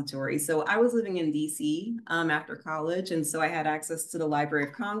repository. So I was living in DC after college. And so I had access to the Library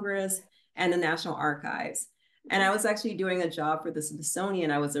of Congress and the National Archives. And I was actually doing a job for the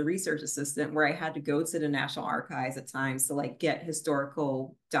Smithsonian. I was a research assistant where I had to go to the National Archives at times to like get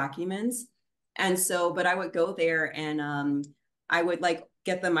historical documents. And so, but I would go there and I would like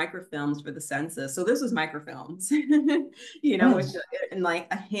get the microfilms for the census. So this was microfilms, you know, which, and like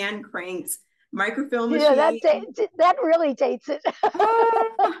a hand cranked microfilm machine. That really dates it.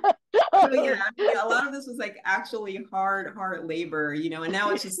 So yeah, I mean, a lot of this was like actually hard labor, you know, and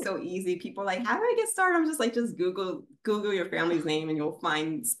now it's just so easy. People are like, how do I get started? I'm just like, just Google your family's name and you'll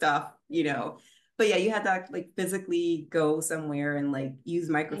find stuff, you know. But yeah, you had to like physically go somewhere and like use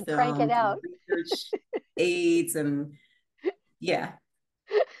microfilm, and crank it out, and research aids, and yeah.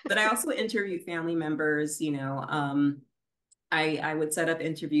 But I also interview family members, you know. I would set up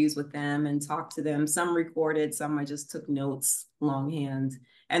interviews with them and talk to them. Some recorded, some I just took notes longhand.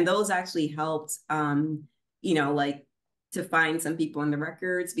 And those actually helped, you know, like to find some people in the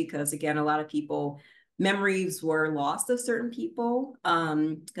records, because again, a lot of people, memories were lost of certain people,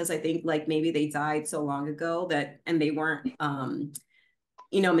 because I think like maybe they died so long ago that, and they weren't,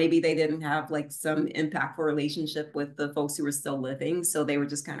 you know, maybe they didn't have like some impactful relationship with the folks who were still living. So they were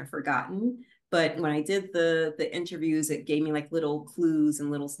just kind of forgotten. But when I did the interviews, it gave me like little clues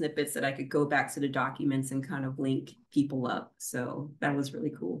and little snippets that I could go back to the documents and kind of link people up. So that was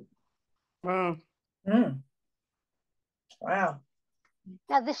really cool. Wow. Wow.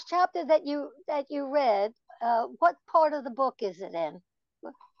 Now, this chapter that you read, what part of the book is it in?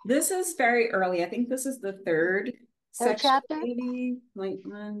 This is very early. I think this is the third section, chapter, maybe like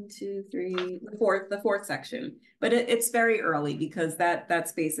 1, 2, 3, the fourth section. But it's very early because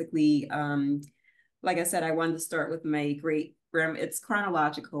that's basically, like I said, I wanted to start with my it's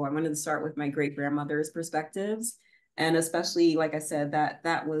chronological. I wanted to start with my great grandmother's perspectives, and especially, like I said,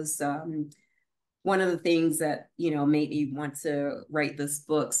 that was one of the things that, you know, made me want to write this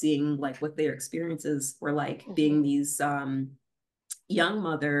book, seeing like what their experiences were like, being these young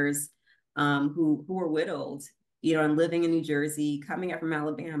mothers who were widowed, you know, and living in New Jersey, coming up from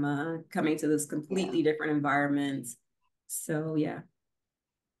Alabama, coming to this completely different environment. So yeah.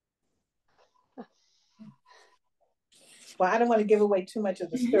 Well, I don't want to give away too much of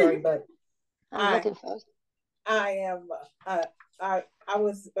the story, but I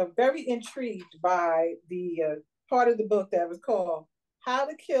was very intrigued by the part of the book that was called "How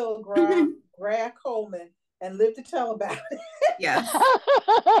to Kill Grad Coleman and Live to Tell About It." Yes.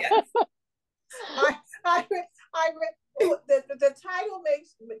 Yes. I read the title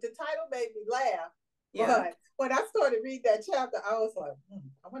made me laugh. Yeah. But when I started reading that chapter, I was like,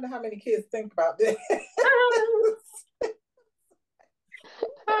 I wonder how many kids think about this.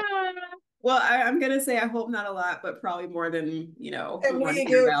 Well, I'm gonna say I hope not a lot, but probably more than, you know. And we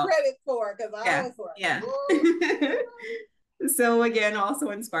give credit for, because I was like, yeah. So again, also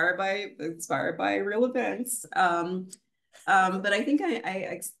inspired by real events. But I think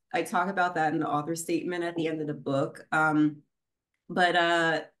I talk about that in the author statement at the end of the book.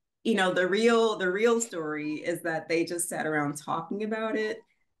 But you know, the real story is that they just sat around talking about it.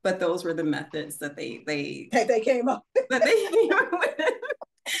 but those were the methods that they came up that they came up with.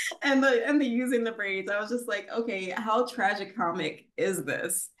 And the using the braids, I was just like, okay, how tragicomic is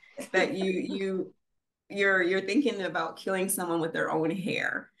this that you're thinking about killing someone with their own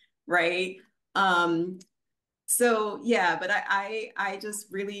hair, right? So yeah, but I just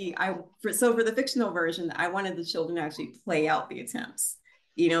really for the fictional version, I wanted the children to actually play out the attempts,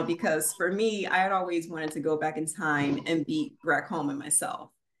 you know, because for me, I had always wanted to go back in time and beat Brett Coleman myself,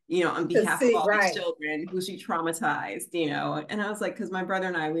 you know, on behalf of all these children who she traumatized, you know. And I was like, because my brother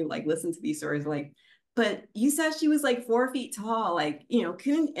and I, we like listen to these stories, like, but you said she was like 4 feet tall, like, you know,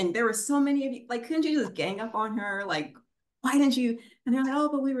 and there were so many of you, like, couldn't you just gang up on her? Like, why didn't you? And they're like, oh,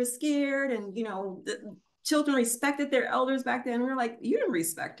 but we were scared, and you know, children respected their elders back then. We're like, you didn't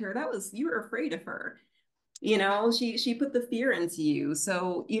respect her. You were afraid of her. You know, she put the fear into you.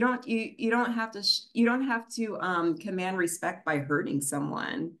 So you don't have to command respect by hurting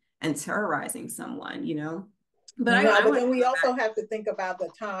someone and terrorizing someone, you know. But but then we also have to think about the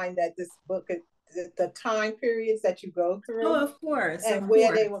time that this book, the time periods that you go through. Oh, of course. And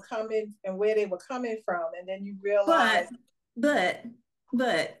where they were coming from. And then you realize. But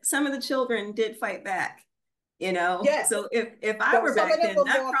some of the children did fight back. You know, yes. So if I were back then,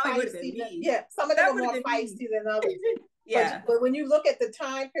 that probably would have been me. Yeah, some of them were more feisty than others. Yeah. But when you look at the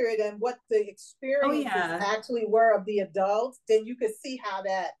time period and what the experiences actually were of the adults, then you could see how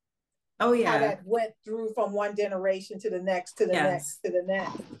that how that went through from one generation to the next, to the next, to the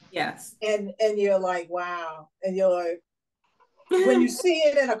next. Yes. And you're like, wow. And you're like, when you see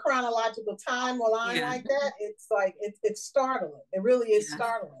it in a chronological timeline like that, it's like it's startling. It really is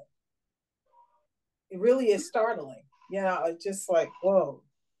startling. It really is startling. You know, it's just like, whoa.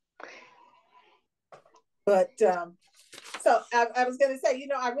 But so I was gonna say, you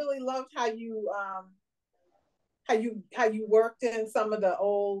know, I really loved how you worked in some of the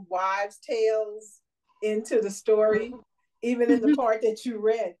old wives' tales into the story, even in the part that you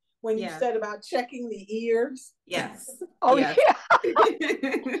read when you said about checking the ears. Yes. Oh yeah.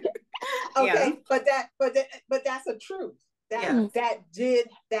 Okay, but that's a truth. It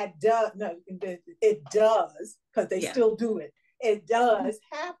does, because they still do it. It does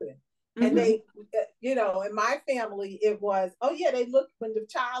happen. And they, you know, in my family, it was, oh yeah, they look, when the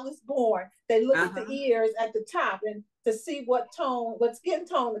child is born, they look at the ears at the top and to see what skin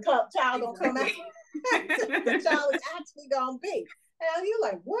tone the child gonna come out. The child is actually gonna be. And you're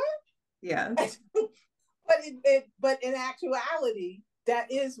like, what? Yeah. But in actuality, that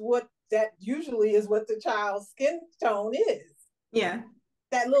usually is what the child's skin tone is. Yeah.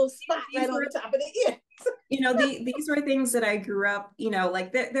 That little spot right on the top of the ear. You know, these were things that I grew up, you know,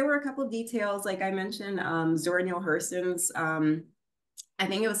 like there were a couple of details, like I mentioned, Zora Neale Hurston's, I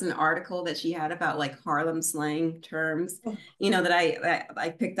think it was an article that she had about like Harlem slang terms, you know, that I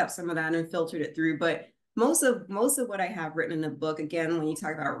picked up some of that and filtered it through. But most of what I have written in the book, again, when you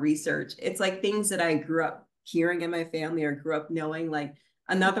talk about research, it's like things that I grew up hearing in my family or grew up knowing. Like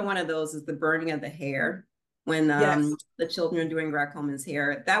another one of those is the burning of the hair. When the children are doing Brett Coleman's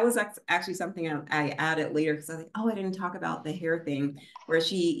hair. That was actually something I added later, because I was like, oh, I didn't talk about the hair thing, where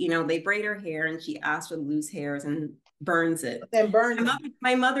she, you know, they braid her hair and she asks for the loose hairs and burns it. And burns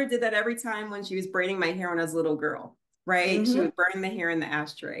my mother did that every time when she was braiding my hair when I was a little girl, right? She would burn the hair in the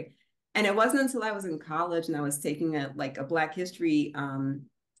ashtray. And it wasn't until I was in college and I was taking a Black history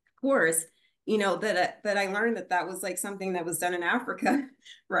course, you know, that I learned that was like something that was done in Africa,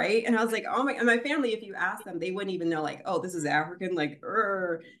 right? And I was like, oh my, and my family, if you ask them, they wouldn't even know, like, oh, this is African, like,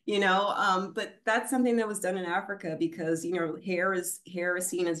 you know, but that's something that was done in Africa because, you know, hair is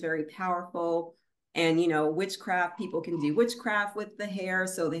seen as very powerful. And, you know, witchcraft, people can do witchcraft with the hair.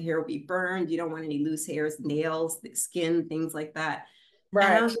 So the hair will be burned. You don't want any loose hairs, nails, skin, things like that. Right.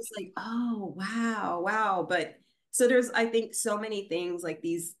 And I was just like, oh, wow. But so there's, I think, so many things like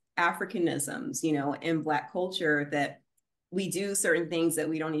these Africanisms, you know, in Black culture that we do certain things that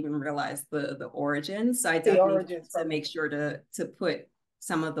we don't even realize the origins. So I definitely need to make sure to put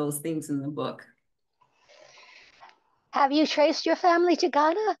some of those things in the book. Have you traced your family to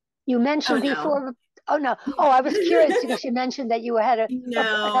Ghana? You mentioned before. Oh no. Oh, I was curious because you mentioned that you had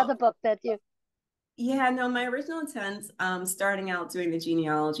another book that you. Yeah, no, my original intent, starting out doing the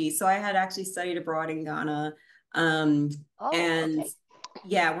genealogy. So I had actually studied abroad in Ghana.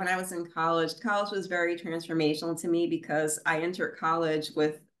 Yeah, when I was in college was very transformational to me because I entered college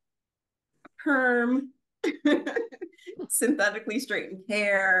with perm, synthetically straightened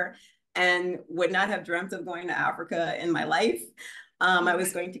hair, and would not have dreamt of going to Africa in my life. I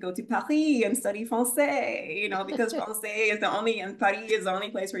was going to go to Paris and study Francais, you know, because Francais is and Paris is the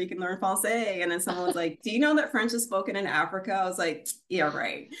only place where you can learn Francais. And then someone was like, do you know that French is spoken in Africa? I was like, yeah,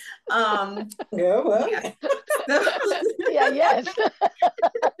 right. Yeah, well, yeah. So, Yeah, yes.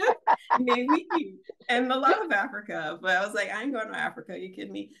 maybe, and a lot of Africa, but I was like, I ain't going to Africa. You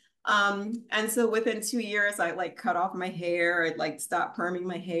kidding me? And so within 2 years, I like cut off my hair. I'd like stopped perming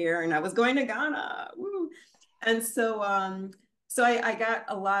my hair, and I was going to Ghana. Woo. And so I got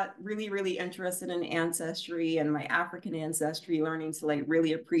a lot really interested in ancestry and my African ancestry, learning to like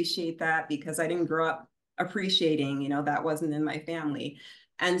really appreciate that, because I didn't grow up appreciating, you know, that wasn't in my family.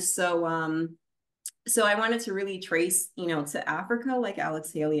 And so I wanted to really trace, you know, to Africa, like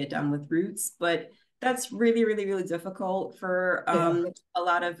Alex Haley had done with Roots, but that's really difficult for a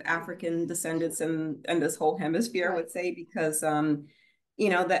lot of African descendants and this whole hemisphere, I would say, because you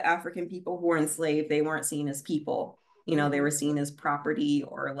know, the African people who were enslaved, they weren't seen as people, you know, they were seen as property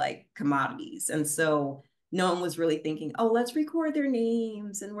or like commodities. And so no one was really thinking, oh, let's record their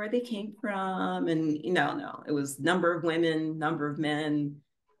names and where they came from. And, you know, no, it was number of women, number of men.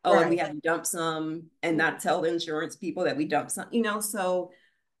 Oh, and we had to dump some and not tell the insurance people that we dumped some, you know, so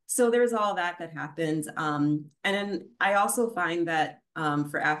there's all that happens. And then I also find that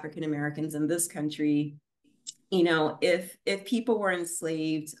for African Americans in this country, you know, if people were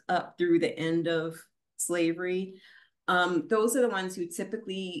enslaved up through the end of slavery, those are the ones who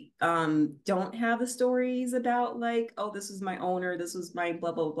typically don't have the stories about like, oh, this was my owner, this was my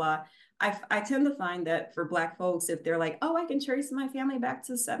blah, blah, blah. I tend to find that for Black folks, if they're like, oh, I can trace my family back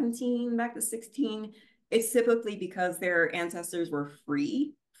to 17, back to 16, it's typically because their ancestors were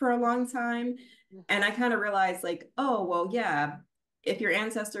free for a long time. And I kind of realized like, oh, well, yeah, if your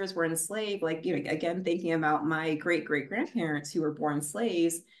ancestors were enslaved, like, you know, again, thinking about my great-great-grandparents who were born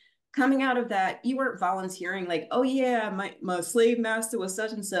slaves, coming out of that, you weren't volunteering like, oh yeah, my slave master was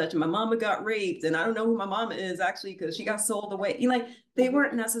such and such, and my mama got raped, and I don't know who my mama is actually because she got sold away. You know, like they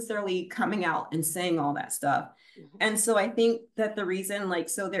weren't necessarily coming out and saying all that stuff. And so I think that the reason, like,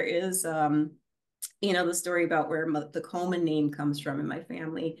 so there is, you know, the story about where the Coleman name comes from in my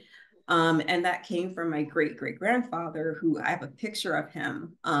family. And that came from my great-great-grandfather, who I have a picture of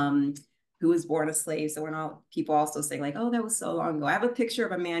him, who was born a slave. So when people also say like, oh, that was so long ago, I have a picture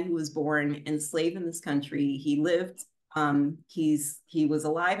of a man who was born enslaved in this country. He lived, he was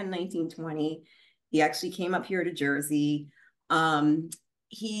alive in 1920. He actually came up here to Jersey.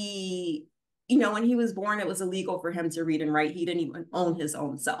 He, you know, when he was born, it was illegal for him to read and write. He didn't even own his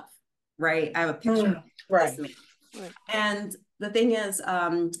own self, right? I have a picture of this man. And the thing is,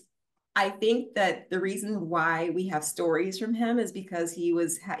 I think that the reason why we have stories from him is because he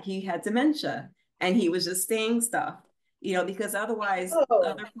had dementia and he was just saying stuff, you know, because otherwise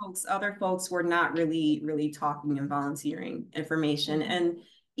other folks were not really talking and volunteering information. And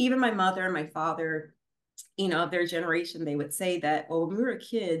even my mother and my father, you know, of their generation, they would say that, well, when we were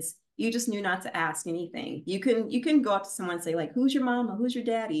kids, you just knew not to ask anything. You can go up to someone and say like, who's your mama? Who's your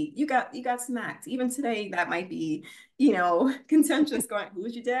daddy? You got smacked. Even today, that might be, you know, contentious going,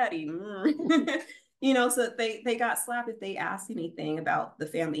 who's your daddy? You know, so they got slapped if they asked anything about the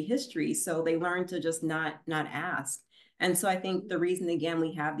family history. So they learned to just not ask. And so I think the reason, again,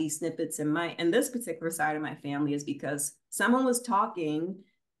 we have these snippets in this particular side of my family is because someone was talking,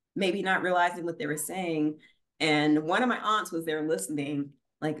 maybe not realizing what they were saying. And one of my aunts was there listening,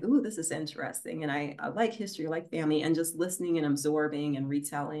 like, ooh, this is interesting. And I like history, I like family, and just listening and absorbing and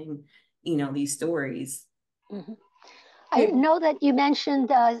retelling, you know, these stories. I know that you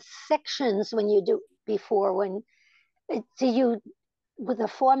mentioned sections when you do before. Do you, with the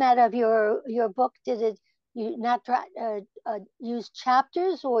format of your book, did you not use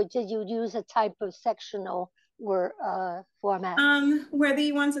chapters, or did you use a type of sectional format? Whether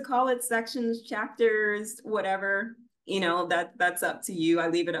you want to call it sections, chapters, whatever, you know, that's up to you. I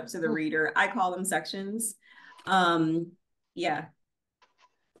leave it up to the reader. I call them sections. Yeah.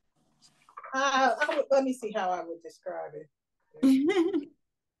 Let me see how I would describe it.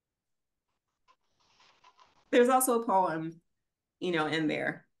 There's also a poem, you know, in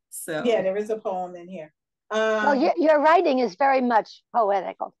there. So yeah, there is a poem in here. Well, your writing is very much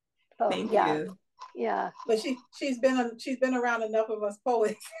poetical. So, thank yeah. you. Yeah. But she's been around enough of us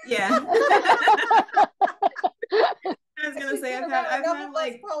poets. Yeah. I was gonna say I've had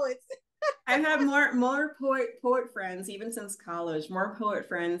like poets. I've had more poet friends, even since college, more poet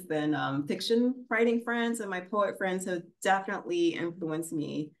friends than fiction writing friends. And my poet friends have definitely influenced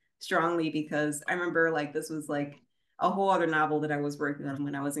me strongly, because I remember like this was like a whole other novel that I was working on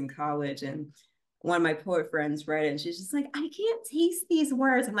when I was in college. And one of my poet friends read it and she's just like, I can't taste these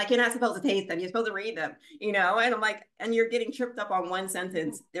words. I'm like, you're not supposed to taste them. You're supposed to read them, you know? And I'm like, and you're getting tripped up on one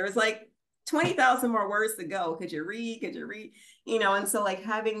sentence. There was like 20,000 more words to go. Could you read? Could you read? You know, and so like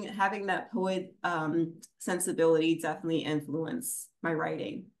having that poet sensibility definitely influenced my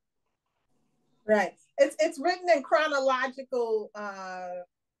writing. Right. It's written in chronological, almost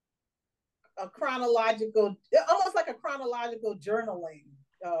like a chronological journaling,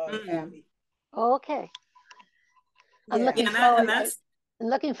 Abby. Okay. I'm Yeah. looking And forward. that's I'm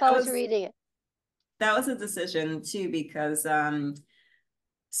looking forward to reading it. That was a decision too, because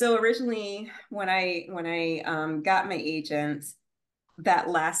so originally when I got my agent, that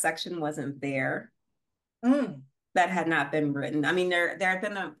last section wasn't there. That had not been written. I mean, there had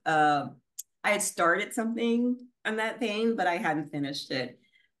been I had started something on that vein, but I hadn't finished it.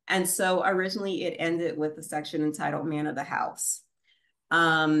 And so originally it ended with the section entitled Man of the House,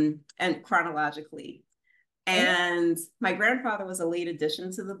 and chronologically. And my grandfather was a late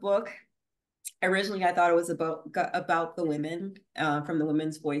addition to the book. Originally, I thought it was about the women, from the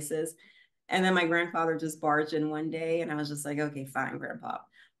women's voices. And then my grandfather just barged in one day and I was just like, okay, fine, Grandpa.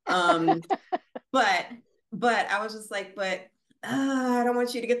 But I was just like, but I don't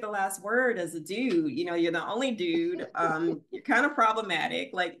want you to get the last word as a dude. You know, you're the only dude. You're kind of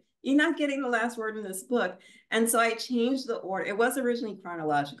problematic. Like, you're not getting the last word in this book. And so I changed the order. It was originally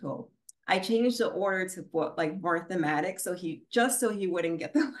chronological. I changed the order to like more thematic. So he wouldn't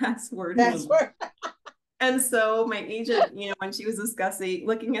get the last word. That's right. And so my agent, you know, when she was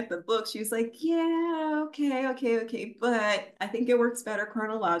looking at the book, she was like, yeah, okay. But I think it works better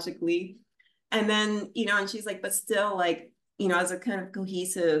chronologically. And then, you know, and she's like, but still, like, you know, as a kind of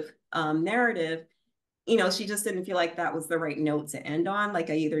cohesive narrative, you know, she just didn't feel like that was the right note to end on. Like,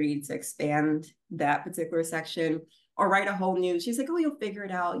 I either need to expand that particular section or write a whole new. She's like, oh, you'll figure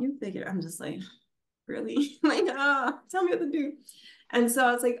it out. You figure it. I'm just like, really? Like, tell me what to do. And so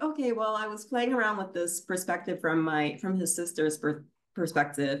I was like, okay, well, I was playing around with this perspective from his sister's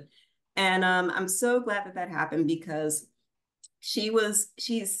perspective. And I'm so glad that happened, because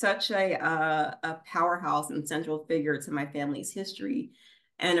she's such a powerhouse and central figure to my family's history,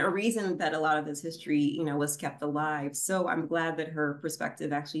 and a reason that a lot of this history, you know, was kept alive. So I'm glad that her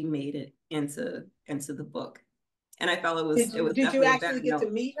perspective actually made it into the book. And I felt it was Did you actually get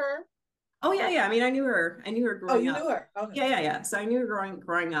to meet her? Oh yeah. I mean, I knew her growing up. Oh, you knew her. Okay. Yeah. So I knew her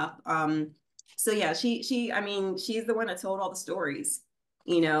growing up. So yeah, I mean, she's the one that told all the stories,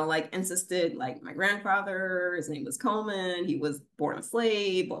 you know, like insisted, like my grandfather, his name was Coleman, he was born a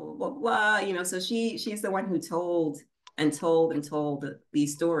slave, blah, blah, blah, blah, you know, so she's the one who told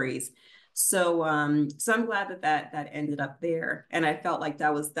these stories. So so I'm glad that ended up there. And I felt like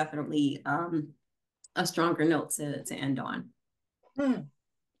that was definitely a stronger note to end on.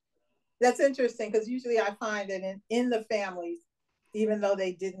 That's interesting, because usually I find that in the families, even though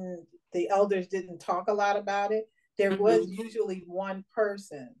the elders didn't talk a lot about it, there was usually one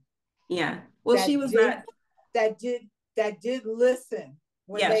person. Yeah. Well, she was that did listen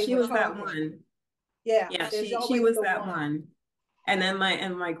when they she were was talking. that one. Yeah. She was that one. And then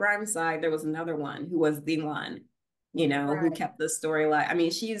my Grimes side, there was another one who was the one, you know, who kept the story alive. I mean,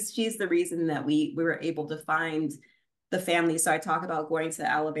 she's the reason that we were able to find the family. So I talk about going to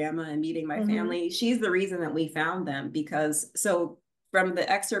Alabama and meeting my family. She's the reason that we found them, because so from the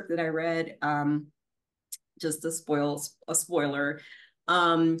excerpt that I read, just a spoiler.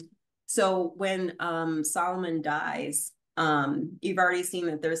 So when Solomon dies, you've already seen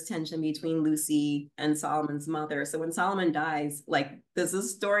that there's tension between Lucy and Solomon's mother. So when Solomon dies, like, this is a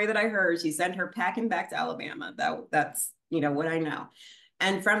story that I heard, she sent her packing back to Alabama. That's, you know, what I know.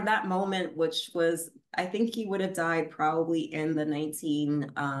 And from that moment, which was, I think he would have died probably in the I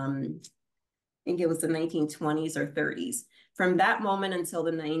think it was the 1920s or 30s. From that moment until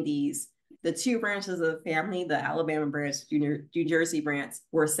the 90s, the two branches of the family, the Alabama branch, New Jersey branch,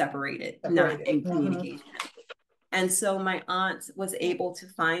 were separated. Not in communication. And so my aunt was able to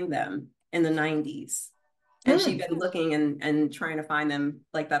find them in the 90s. And she'd been looking and trying to find them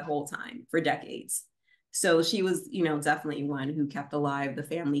like that whole time for decades. So she was, you know, definitely one who kept alive the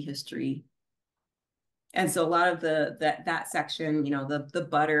family history. And so a lot of that section, you know, the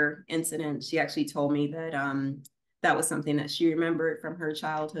butter incident, she actually told me that that was something that she remembered from her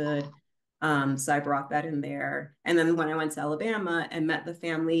childhood. So I brought that in there. And then when I went to Alabama and met the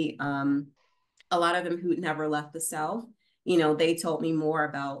family, a lot of them who never left the South, you know, they told me more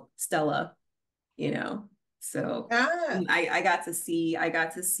about Stella, you know. So I got to see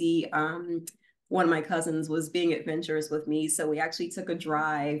one of my cousins was being adventurous with me. So we actually took a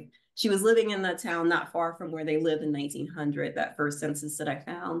drive. She was living in the town not far from where they lived in 1900, that first census that I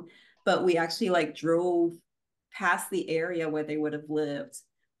found. but we actually like drove past the area where they would have lived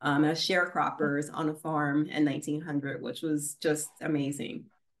as sharecroppers on a farm in 1900, which was just amazing.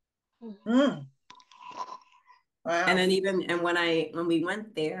 Mm. Wow. And then when we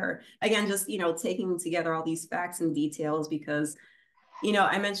went there, again, just, you know, taking together all these facts and details, because, you know,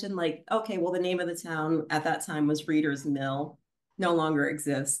 I mentioned like, okay, well, the name of the town at that time was Reader's Mill, no longer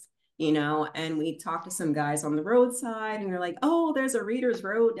exists, you know, and we talked to some guys on the roadside and they're like, oh, there's a Reader's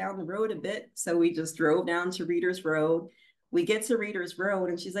Road down the road a bit. So we just drove down to Reader's Road. We get to Reader's Road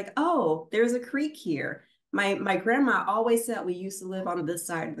and she's like, oh, there's a creek here. My grandma always said we used to live on this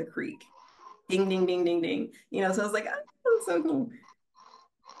side of the creek. Ding, ding, ding, ding, ding. You know, so I was like, oh, that's so cool.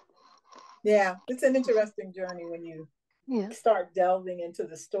 Yeah, it's an interesting journey when you start delving into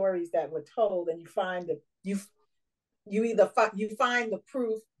the stories that were told, and you find that you find the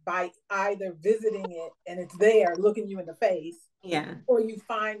proof by either visiting it and it's there looking you in the face, yeah, or you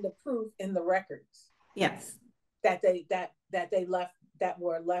find the proof in the records, yes, that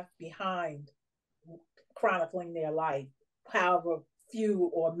were left behind, chronicling their life, however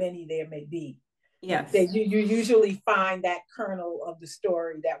few or many there may be. yes, that you usually find that kernel of the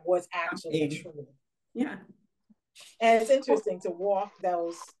story that was actually true. Yeah. And it's interesting to walk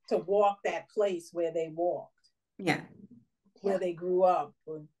that place where they walked. Yeah. Where they grew up,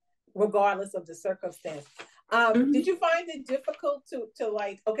 regardless of the circumstance. Did you find it difficult to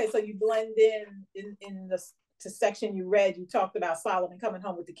like, okay, so you blend in the section you read, you talked about Solomon coming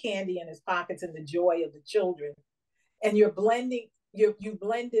home with the candy in his pockets and the joy of the children. And you're blending, you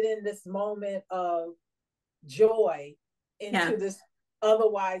blended in this moment of joy into this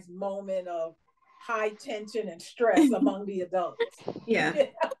otherwise moment of high tension and stress among the adults. Yeah.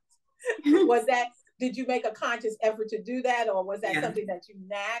 Did you make a conscious effort to do that, or was that something that you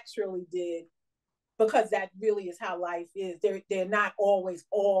naturally did because that really is how life is? They're not always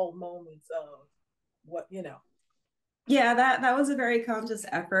all moments of what, you know. Yeah, that was a very conscious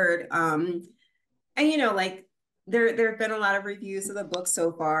effort. And you know, like there have been a lot of reviews of the book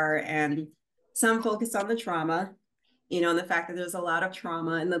so far, and some focus on the trauma, you know, and the fact that there's a lot of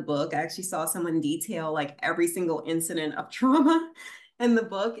trauma in the book. I actually saw someone detail like every single incident of trauma in the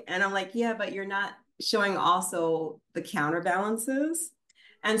book. And I'm like, yeah, but you're not showing also the counterbalances.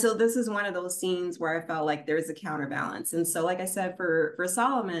 And so this is one of those scenes where I felt like there's a counterbalance. And so, like I said, for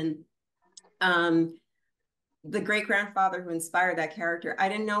Solomon, the great grandfather who inspired that character, I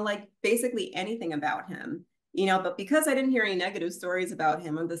didn't know like basically anything about him, you know, but because I didn't hear any negative stories about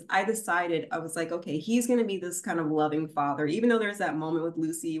him, I decided, I was like, okay, he's going to be this kind of loving father, even though there's that moment with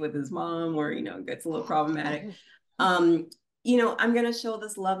Lucy, with his mom, where, you know, it gets a little problematic. You know, I'm going to show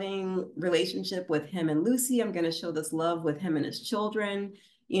this loving relationship with him and Lucy. I'm going to show this love with him and his children,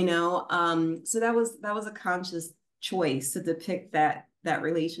 you know. So that was a conscious choice to depict that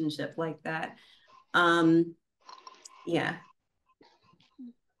relationship like that. Yeah.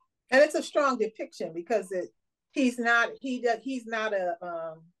 And it's a strong depiction because he's not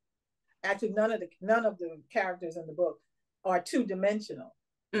actually none of the characters in the book are two-dimensional.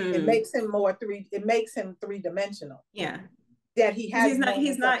 It makes him three-dimensional. Yeah. That he has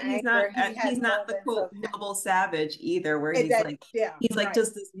he's not the quote noble savage either, where he's like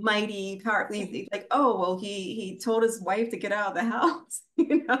just this mighty power. He's like, oh well, he told his wife to get out of the house,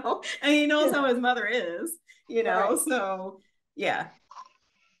 you know, and he knows how his mother is, you know, right. So yeah.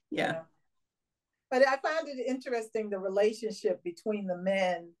 But I found it interesting, the relationship between the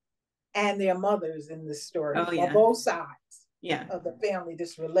men and their mothers in this story, on both sides of the family,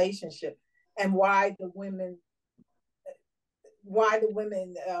 this relationship, and why the women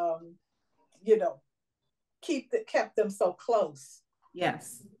you know, kept them so close.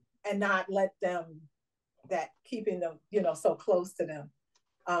 Yes. And not let them, keeping them, you know, so close to them,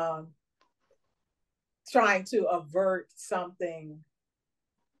 trying to avert something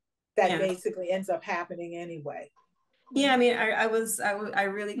that basically ends up happening anyway. Yeah, I mean, I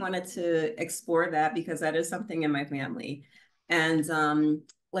really wanted to explore that because that is something in my family. And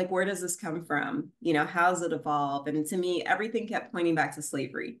like, where does this come from? You know, how's it evolved? And to me, everything kept pointing back to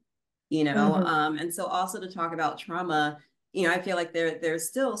slavery, you know? And so also to talk about trauma, you know, I feel like there's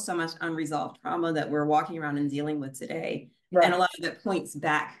still so much unresolved trauma that we're walking around and dealing with today. Right. And a lot of it points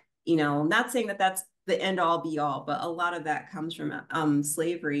back, you know, not saying that that's the end all be all, but a lot of that comes from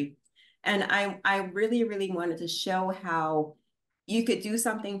slavery. And I really, really wanted to show how you could do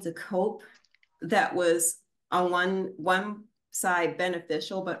something to cope that was on one side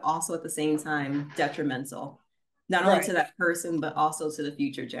beneficial, but also at the same time detrimental, not only to that person, but also to the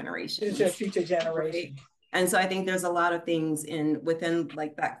future generation. Future generation. And so I think there's a lot of things within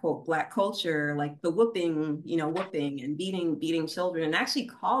like that quote Black culture, like the whooping, whooping and beating children, and actually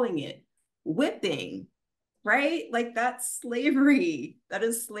calling it whipping, right? Like that's slavery. That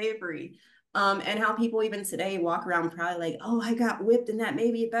is slavery. And how people even today walk around proudly like, oh, I got whipped and that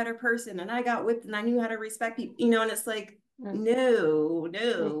made me a better person. And I got whipped and I knew how to respect people, and it's like,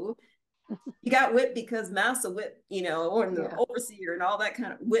 no. You got whipped because Massa whipped, or the overseer and all that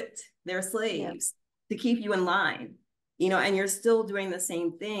kind of whipped their slaves to keep you in line, and you're still doing the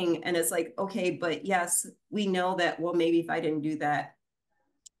same thing. And it's like, okay, but yes, we know that, well, maybe if I didn't do that,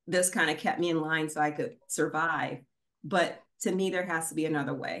 this kind of kept me in line so I could survive. But to me, there has to be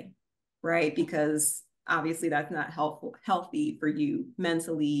another way, right? Because obviously that's not healthy for you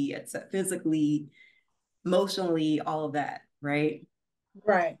mentally, it's physically, emotionally, all of that, right?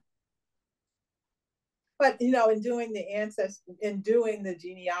 Right. But in doing the ancestry, in doing the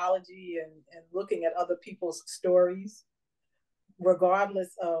genealogy and looking at other people's stories,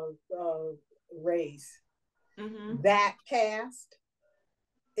 regardless of race, that past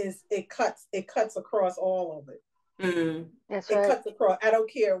it cuts across all of it. That's it right. cuts across. I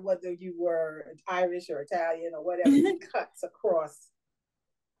don't care whether you were Irish or Italian or whatever. It cuts across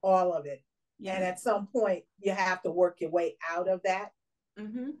all of it. Yeah. And at some point, you have to work your way out of that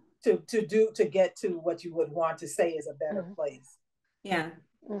to get to what you would want to say is a better place. Yeah.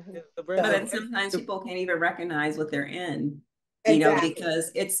 But then sometimes people can't even recognize what they're in,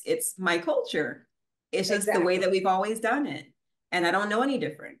 because it's my culture. It's just the way that we've always done it. And I don't know any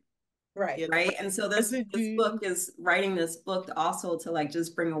different. Right. Right. And so this book is writing this book also to like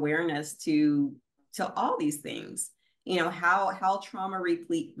just bring awareness to all these things, how trauma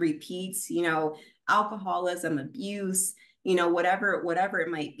repeats, alcoholism, abuse, whatever it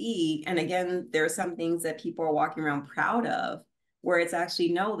might be. And again, there are some things that people are walking around proud of where it's actually,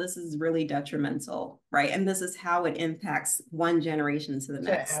 no, this is really detrimental. Right. And this is how it impacts one generation to the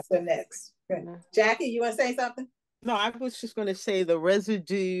next. Jackie, you want to say something? No, I was just going to say the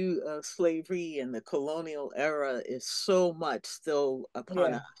residue of slavery and the colonial era is so much still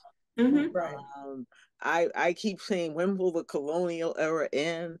upon us. Right. I keep saying, when will the colonial era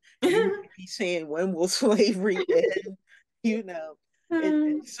end? You keep saying, when will slavery end?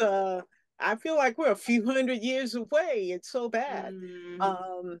 It's I feel like we're a few hundred years away. It's so bad.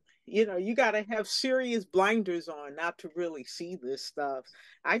 You got to have serious blinders on not to really see this stuff.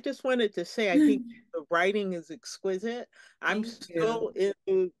 I just wanted to say, I think the writing is exquisite. I'm still in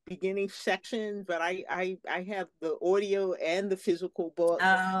the beginning section, but I have the audio and the physical book.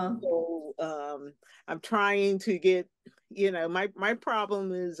 So I'm trying to get, my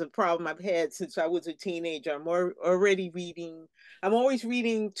problem is a problem I've had since I was a teenager. I'm already reading. I'm always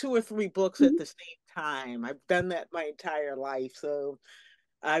reading 2 or 3 books at the same time. I've done that my entire life. So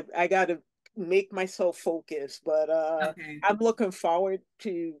I got to make myself focus, but I'm looking forward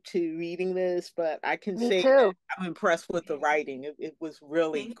to reading this. But I can say that I'm impressed with the writing. It was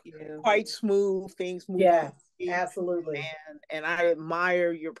really quite smooth. Things moved. Yes, absolutely. And I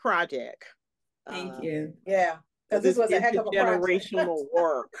admire your project. Thank you. Yeah, because this was a heck of a generational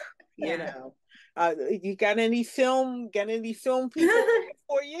work. You got any film people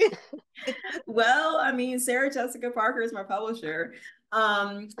for you? Well, I mean, Sarah Jessica Parker is my publisher.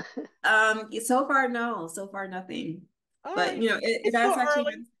 So far nothing. But it that's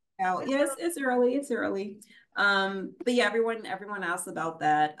actually been out. Yes, it's early. But yeah, everyone asks about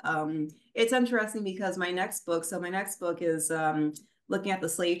that. It's interesting because my next book is looking at the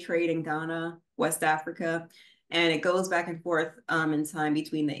slave trade in Ghana, West Africa, and it goes back and forth in time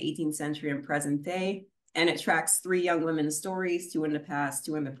between the 18th century and present day, and it tracks 3 young women's stories, 2 in the past,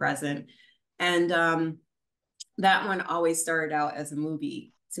 2 in the present. And that one always started out as a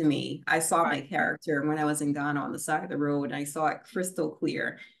movie to me. I saw my character when I was in Ghana on the side of the road, and I saw it crystal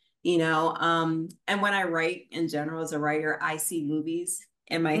clear, and when I write in general as a writer, I see movies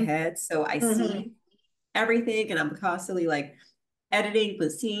in my head. So I see everything, and I'm constantly like editing the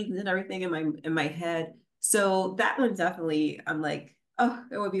scenes and everything in my head. So that one definitely, I'm like, oh,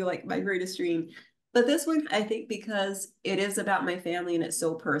 it would be like my greatest dream. But this one, I think because it is about my family and it's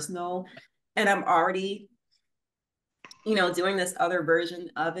so personal, and I'm already, doing this other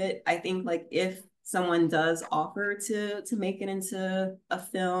version of it, I think like if someone does offer to make it into a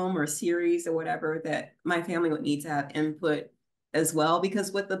film or series or whatever, that my family would need to have input as well.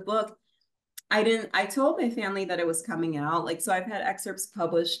 Because with the book, I told my family that it was coming out. Like, so I've had excerpts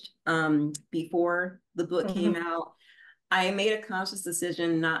published before the book came out. I made a conscious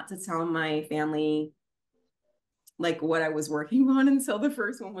decision not to tell my family like what I was working on until the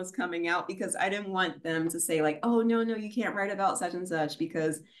first one was coming out, because I didn't want them to say like, oh, no, you can't write about such and such,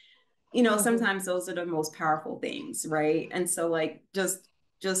 because you know, sometimes those are the most powerful things, right? And so like just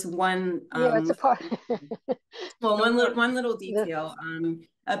one Yeah, it's a part. well, one little detail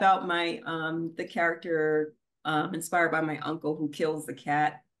about my the character inspired by my uncle who kills the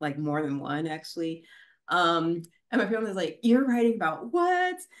cat, like more than one actually. And my family was like, "You're writing about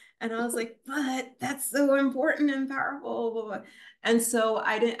what?" And I was like, "But that's so important and powerful." Blah, blah. And so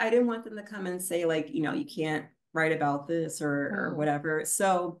I didn't want them to come and say like, you know, you can't write about this or whatever.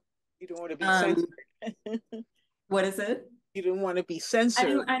 So you don't want to be censored. What is it? You didn't want to be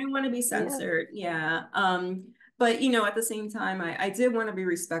censored. I didn't want to be censored. Yeah. But you know, at the same time, I did want to be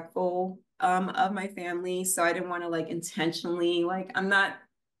respectful of my family. So I didn't want to like intentionally, like I'm not,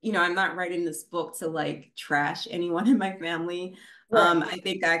 you know, I'm not writing this book to like trash anyone in my family. Right. I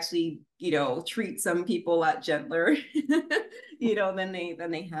think I actually, you know, treat some people a lot gentler, you know, than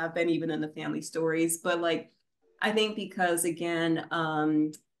they have been even in the family stories. But like I think because again,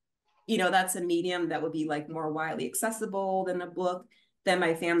 you know, that's a medium that would be like more widely accessible than a book, then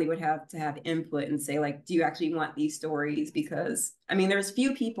my family would have to have input and say like, do you actually want these stories? Because I mean, there's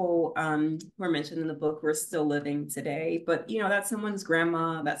few people who are mentioned in the book who are still living today, but you know, that's someone's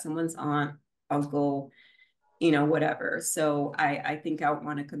grandma, that's someone's aunt, uncle, you know, whatever. So I think I would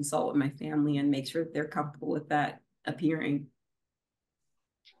want to consult with my family and make sure that they're comfortable with that appearing.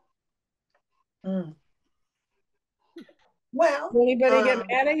 Well, did anybody get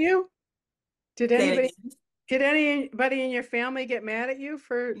mad at you? Did anybody in your family get mad at you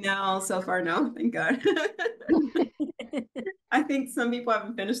for? No, so far, no, thank God. I think some people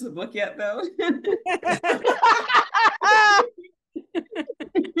haven't finished the book yet, though.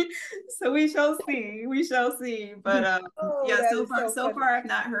 So we shall see. We shall see. But yeah, so far I've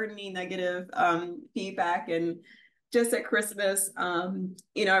not heard any negative feedback. And just at Christmas,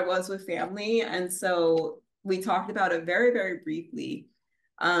 you know, I was with family, and so we talked about it very, very briefly.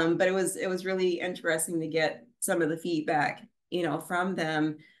 But it was really interesting to get some of the feedback, you know, from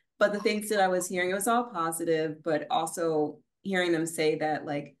them. But the things that I was hearing, it was all positive, but also hearing them say that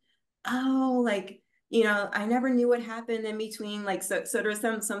like, oh, like, you know, I never knew what happened in between. Like, so there's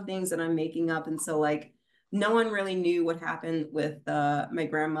some things that I'm making up. And so like, no one really knew what happened with my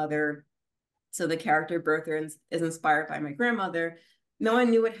grandmother. So the character Bertha is inspired by my grandmother. No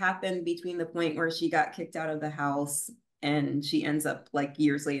one knew what happened between the point where she got kicked out of the house and she ends up like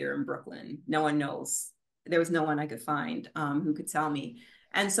years later in Brooklyn. No one knows. There was no one I could find who could tell me.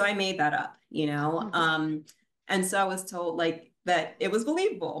 And so I made that up, you know? And so I was told like that it was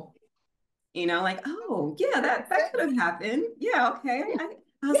believable, you know, like, oh yeah, that could have happened. Yeah, okay.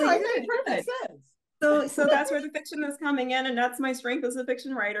 I was like, it makes sense. So that's where the fiction is coming in, and that's my strength as a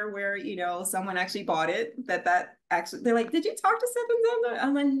fiction writer, where you know someone actually bought it. That actually they're like, did you talk to Seven?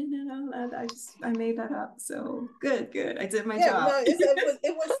 I'm like, no, I made that up. So good, I did my job. No,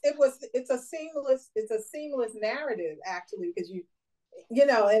 it's a seamless narrative actually, because you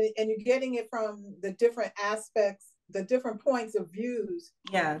know, and you're getting it from the different aspects, the different points of views,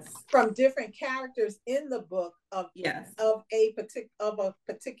 yes, from different characters in the book of a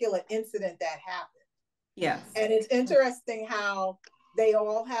particular incident that happened. Yes. And it's interesting how they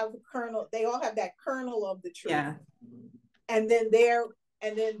all have that kernel of the truth. Yeah. And then their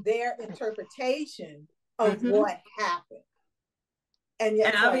interpretation of what happened. And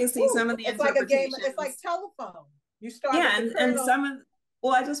yet obviously some of the it's like a game, it's like telephone. You start and some of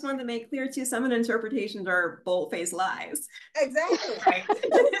well, I just wanted to make clear too, some of the interpretations are bold-faced lies. Exactly. Right.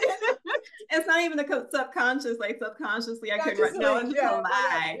 It's not even a subconscious, like subconsciously I could write. No, it's just a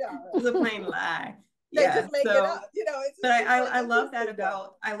lie. It's a plain lie. They just make it up, you know. But I love that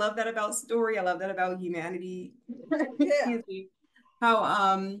about story. I love that about humanity. Excuse me. How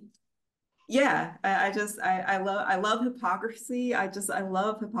I love hypocrisy. I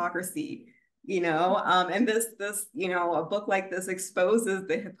love hypocrisy, you know. And this you know, a book like this exposes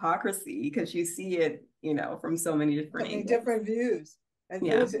the hypocrisy because you see it, you know, from so many different views. And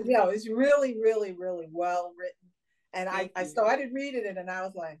it's really, really, really well written. And I started reading it and I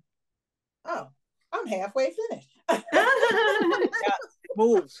was like, oh, I'm halfway finished.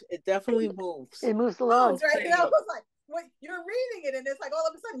 Moves. It definitely moves. It moves along. Right? And I was like, well, you're reading it and it's like all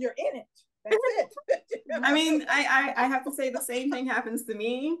of a sudden you're in it. That's it. You know? I mean, I have to say the same thing happens to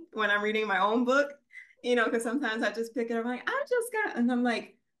me when I'm reading my own book, you know, because sometimes I just pick it up like, and I'm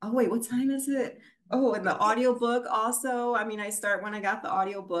like, oh wait, what time is it? Oh, and the audiobook also. I mean, when I got the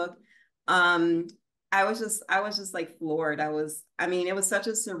audiobook, I was just like floored. It was such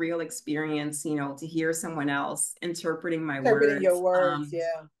a surreal experience, you know, to hear someone else interpreting your words.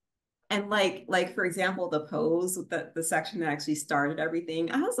 Yeah. And like for example, the pose, the section that actually started everything,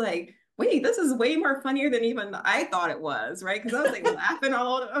 I was like, wait, this is way more funnier than even I thought it was, right? Because I was like laughing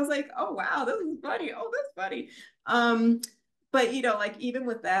all, I was like, oh wow, this is funny. Oh, that's funny. But you know, like even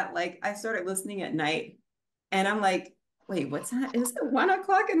with that, like I started listening at night and I'm like, wait, what's that? Is it 1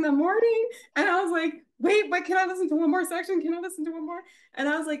 o'clock in the morning? And I was like, wait, but can I listen to one more section? Can I listen to one more? And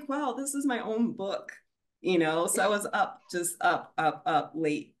I was like, wow, this is my own book, you know? So I was up, just up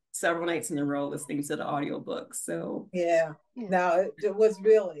late several nights in a row listening to the audiobook. So yeah. No, it was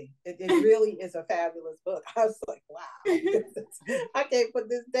really, it really is a fabulous book. I was like, wow, I can't put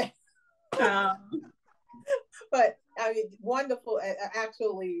this down. But I mean, wonderful.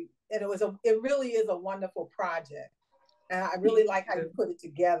 Actually, and it really is a wonderful project. And I really like how you put it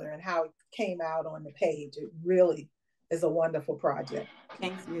together and how it came out on the page. It really is a wonderful project.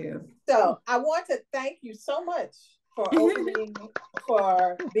 Thank you. So I want to thank you so much for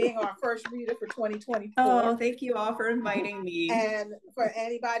for being our first reader for 2024. Oh, thank you all for inviting me. And for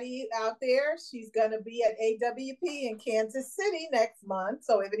anybody out there, she's going to be at AWP in Kansas City next month.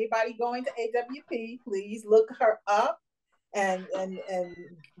 So if anybody going to AWP, please look her up and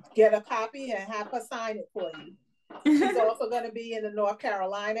get a copy and have her sign it for you. She's also going to be in the North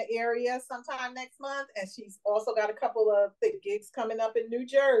Carolina area sometime next month. And she's also got a couple of gigs coming up in New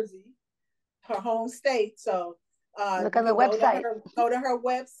Jersey, her home state. So look on the website. Go to her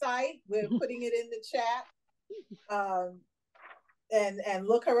website. We're putting it in the chat. And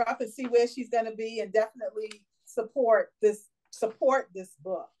look her up and see where she's going to be, and definitely support this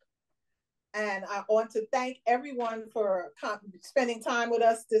book. And I want to thank everyone for spending time with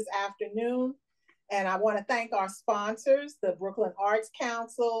us this afternoon. And I want to thank our sponsors, the Brooklyn Arts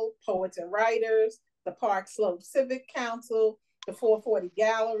Council, Poets and Writers, the Park Slope Civic Council, the 440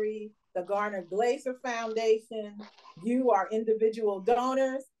 Gallery, the Garner Glazer Foundation, you, our individual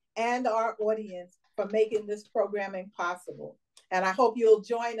donors, and our audience for making this programming possible. And I hope you'll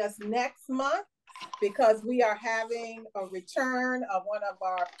join us next month, because we are having a return of one of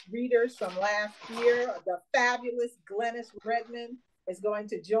our readers from last year. The fabulous Glennis Redmond is going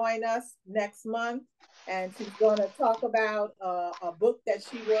to join us next month, and she's going to talk about a book that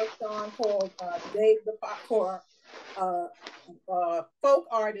she worked on called Dave the Potter, folk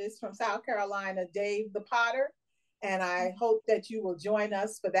artist from South Carolina, Dave the Potter. And I hope that you will join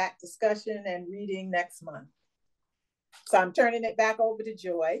us for that discussion and reading next month. So I'm turning it back over to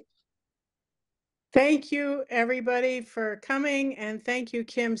Joy. Thank you, everybody, for coming. And thank you,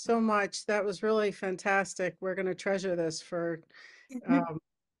 Kim, so much. That was really fantastic. We're going to treasure this for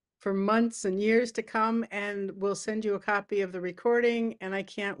months and years to come. And we'll send you a copy of the recording. And I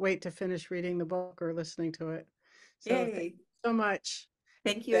can't wait to finish reading the book or listening to it. So Yay. thank you so much.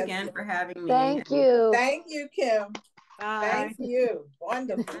 Thank you again for having me. Thank you. Thank you, Kim. Bye. Thank you.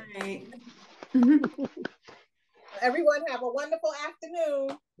 Wonderful. Bye. Everyone have a wonderful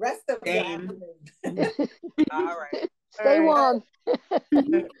afternoon. Rest of the afternoon. All right. Stay warm.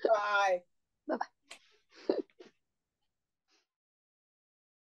 Bye. Bye-bye.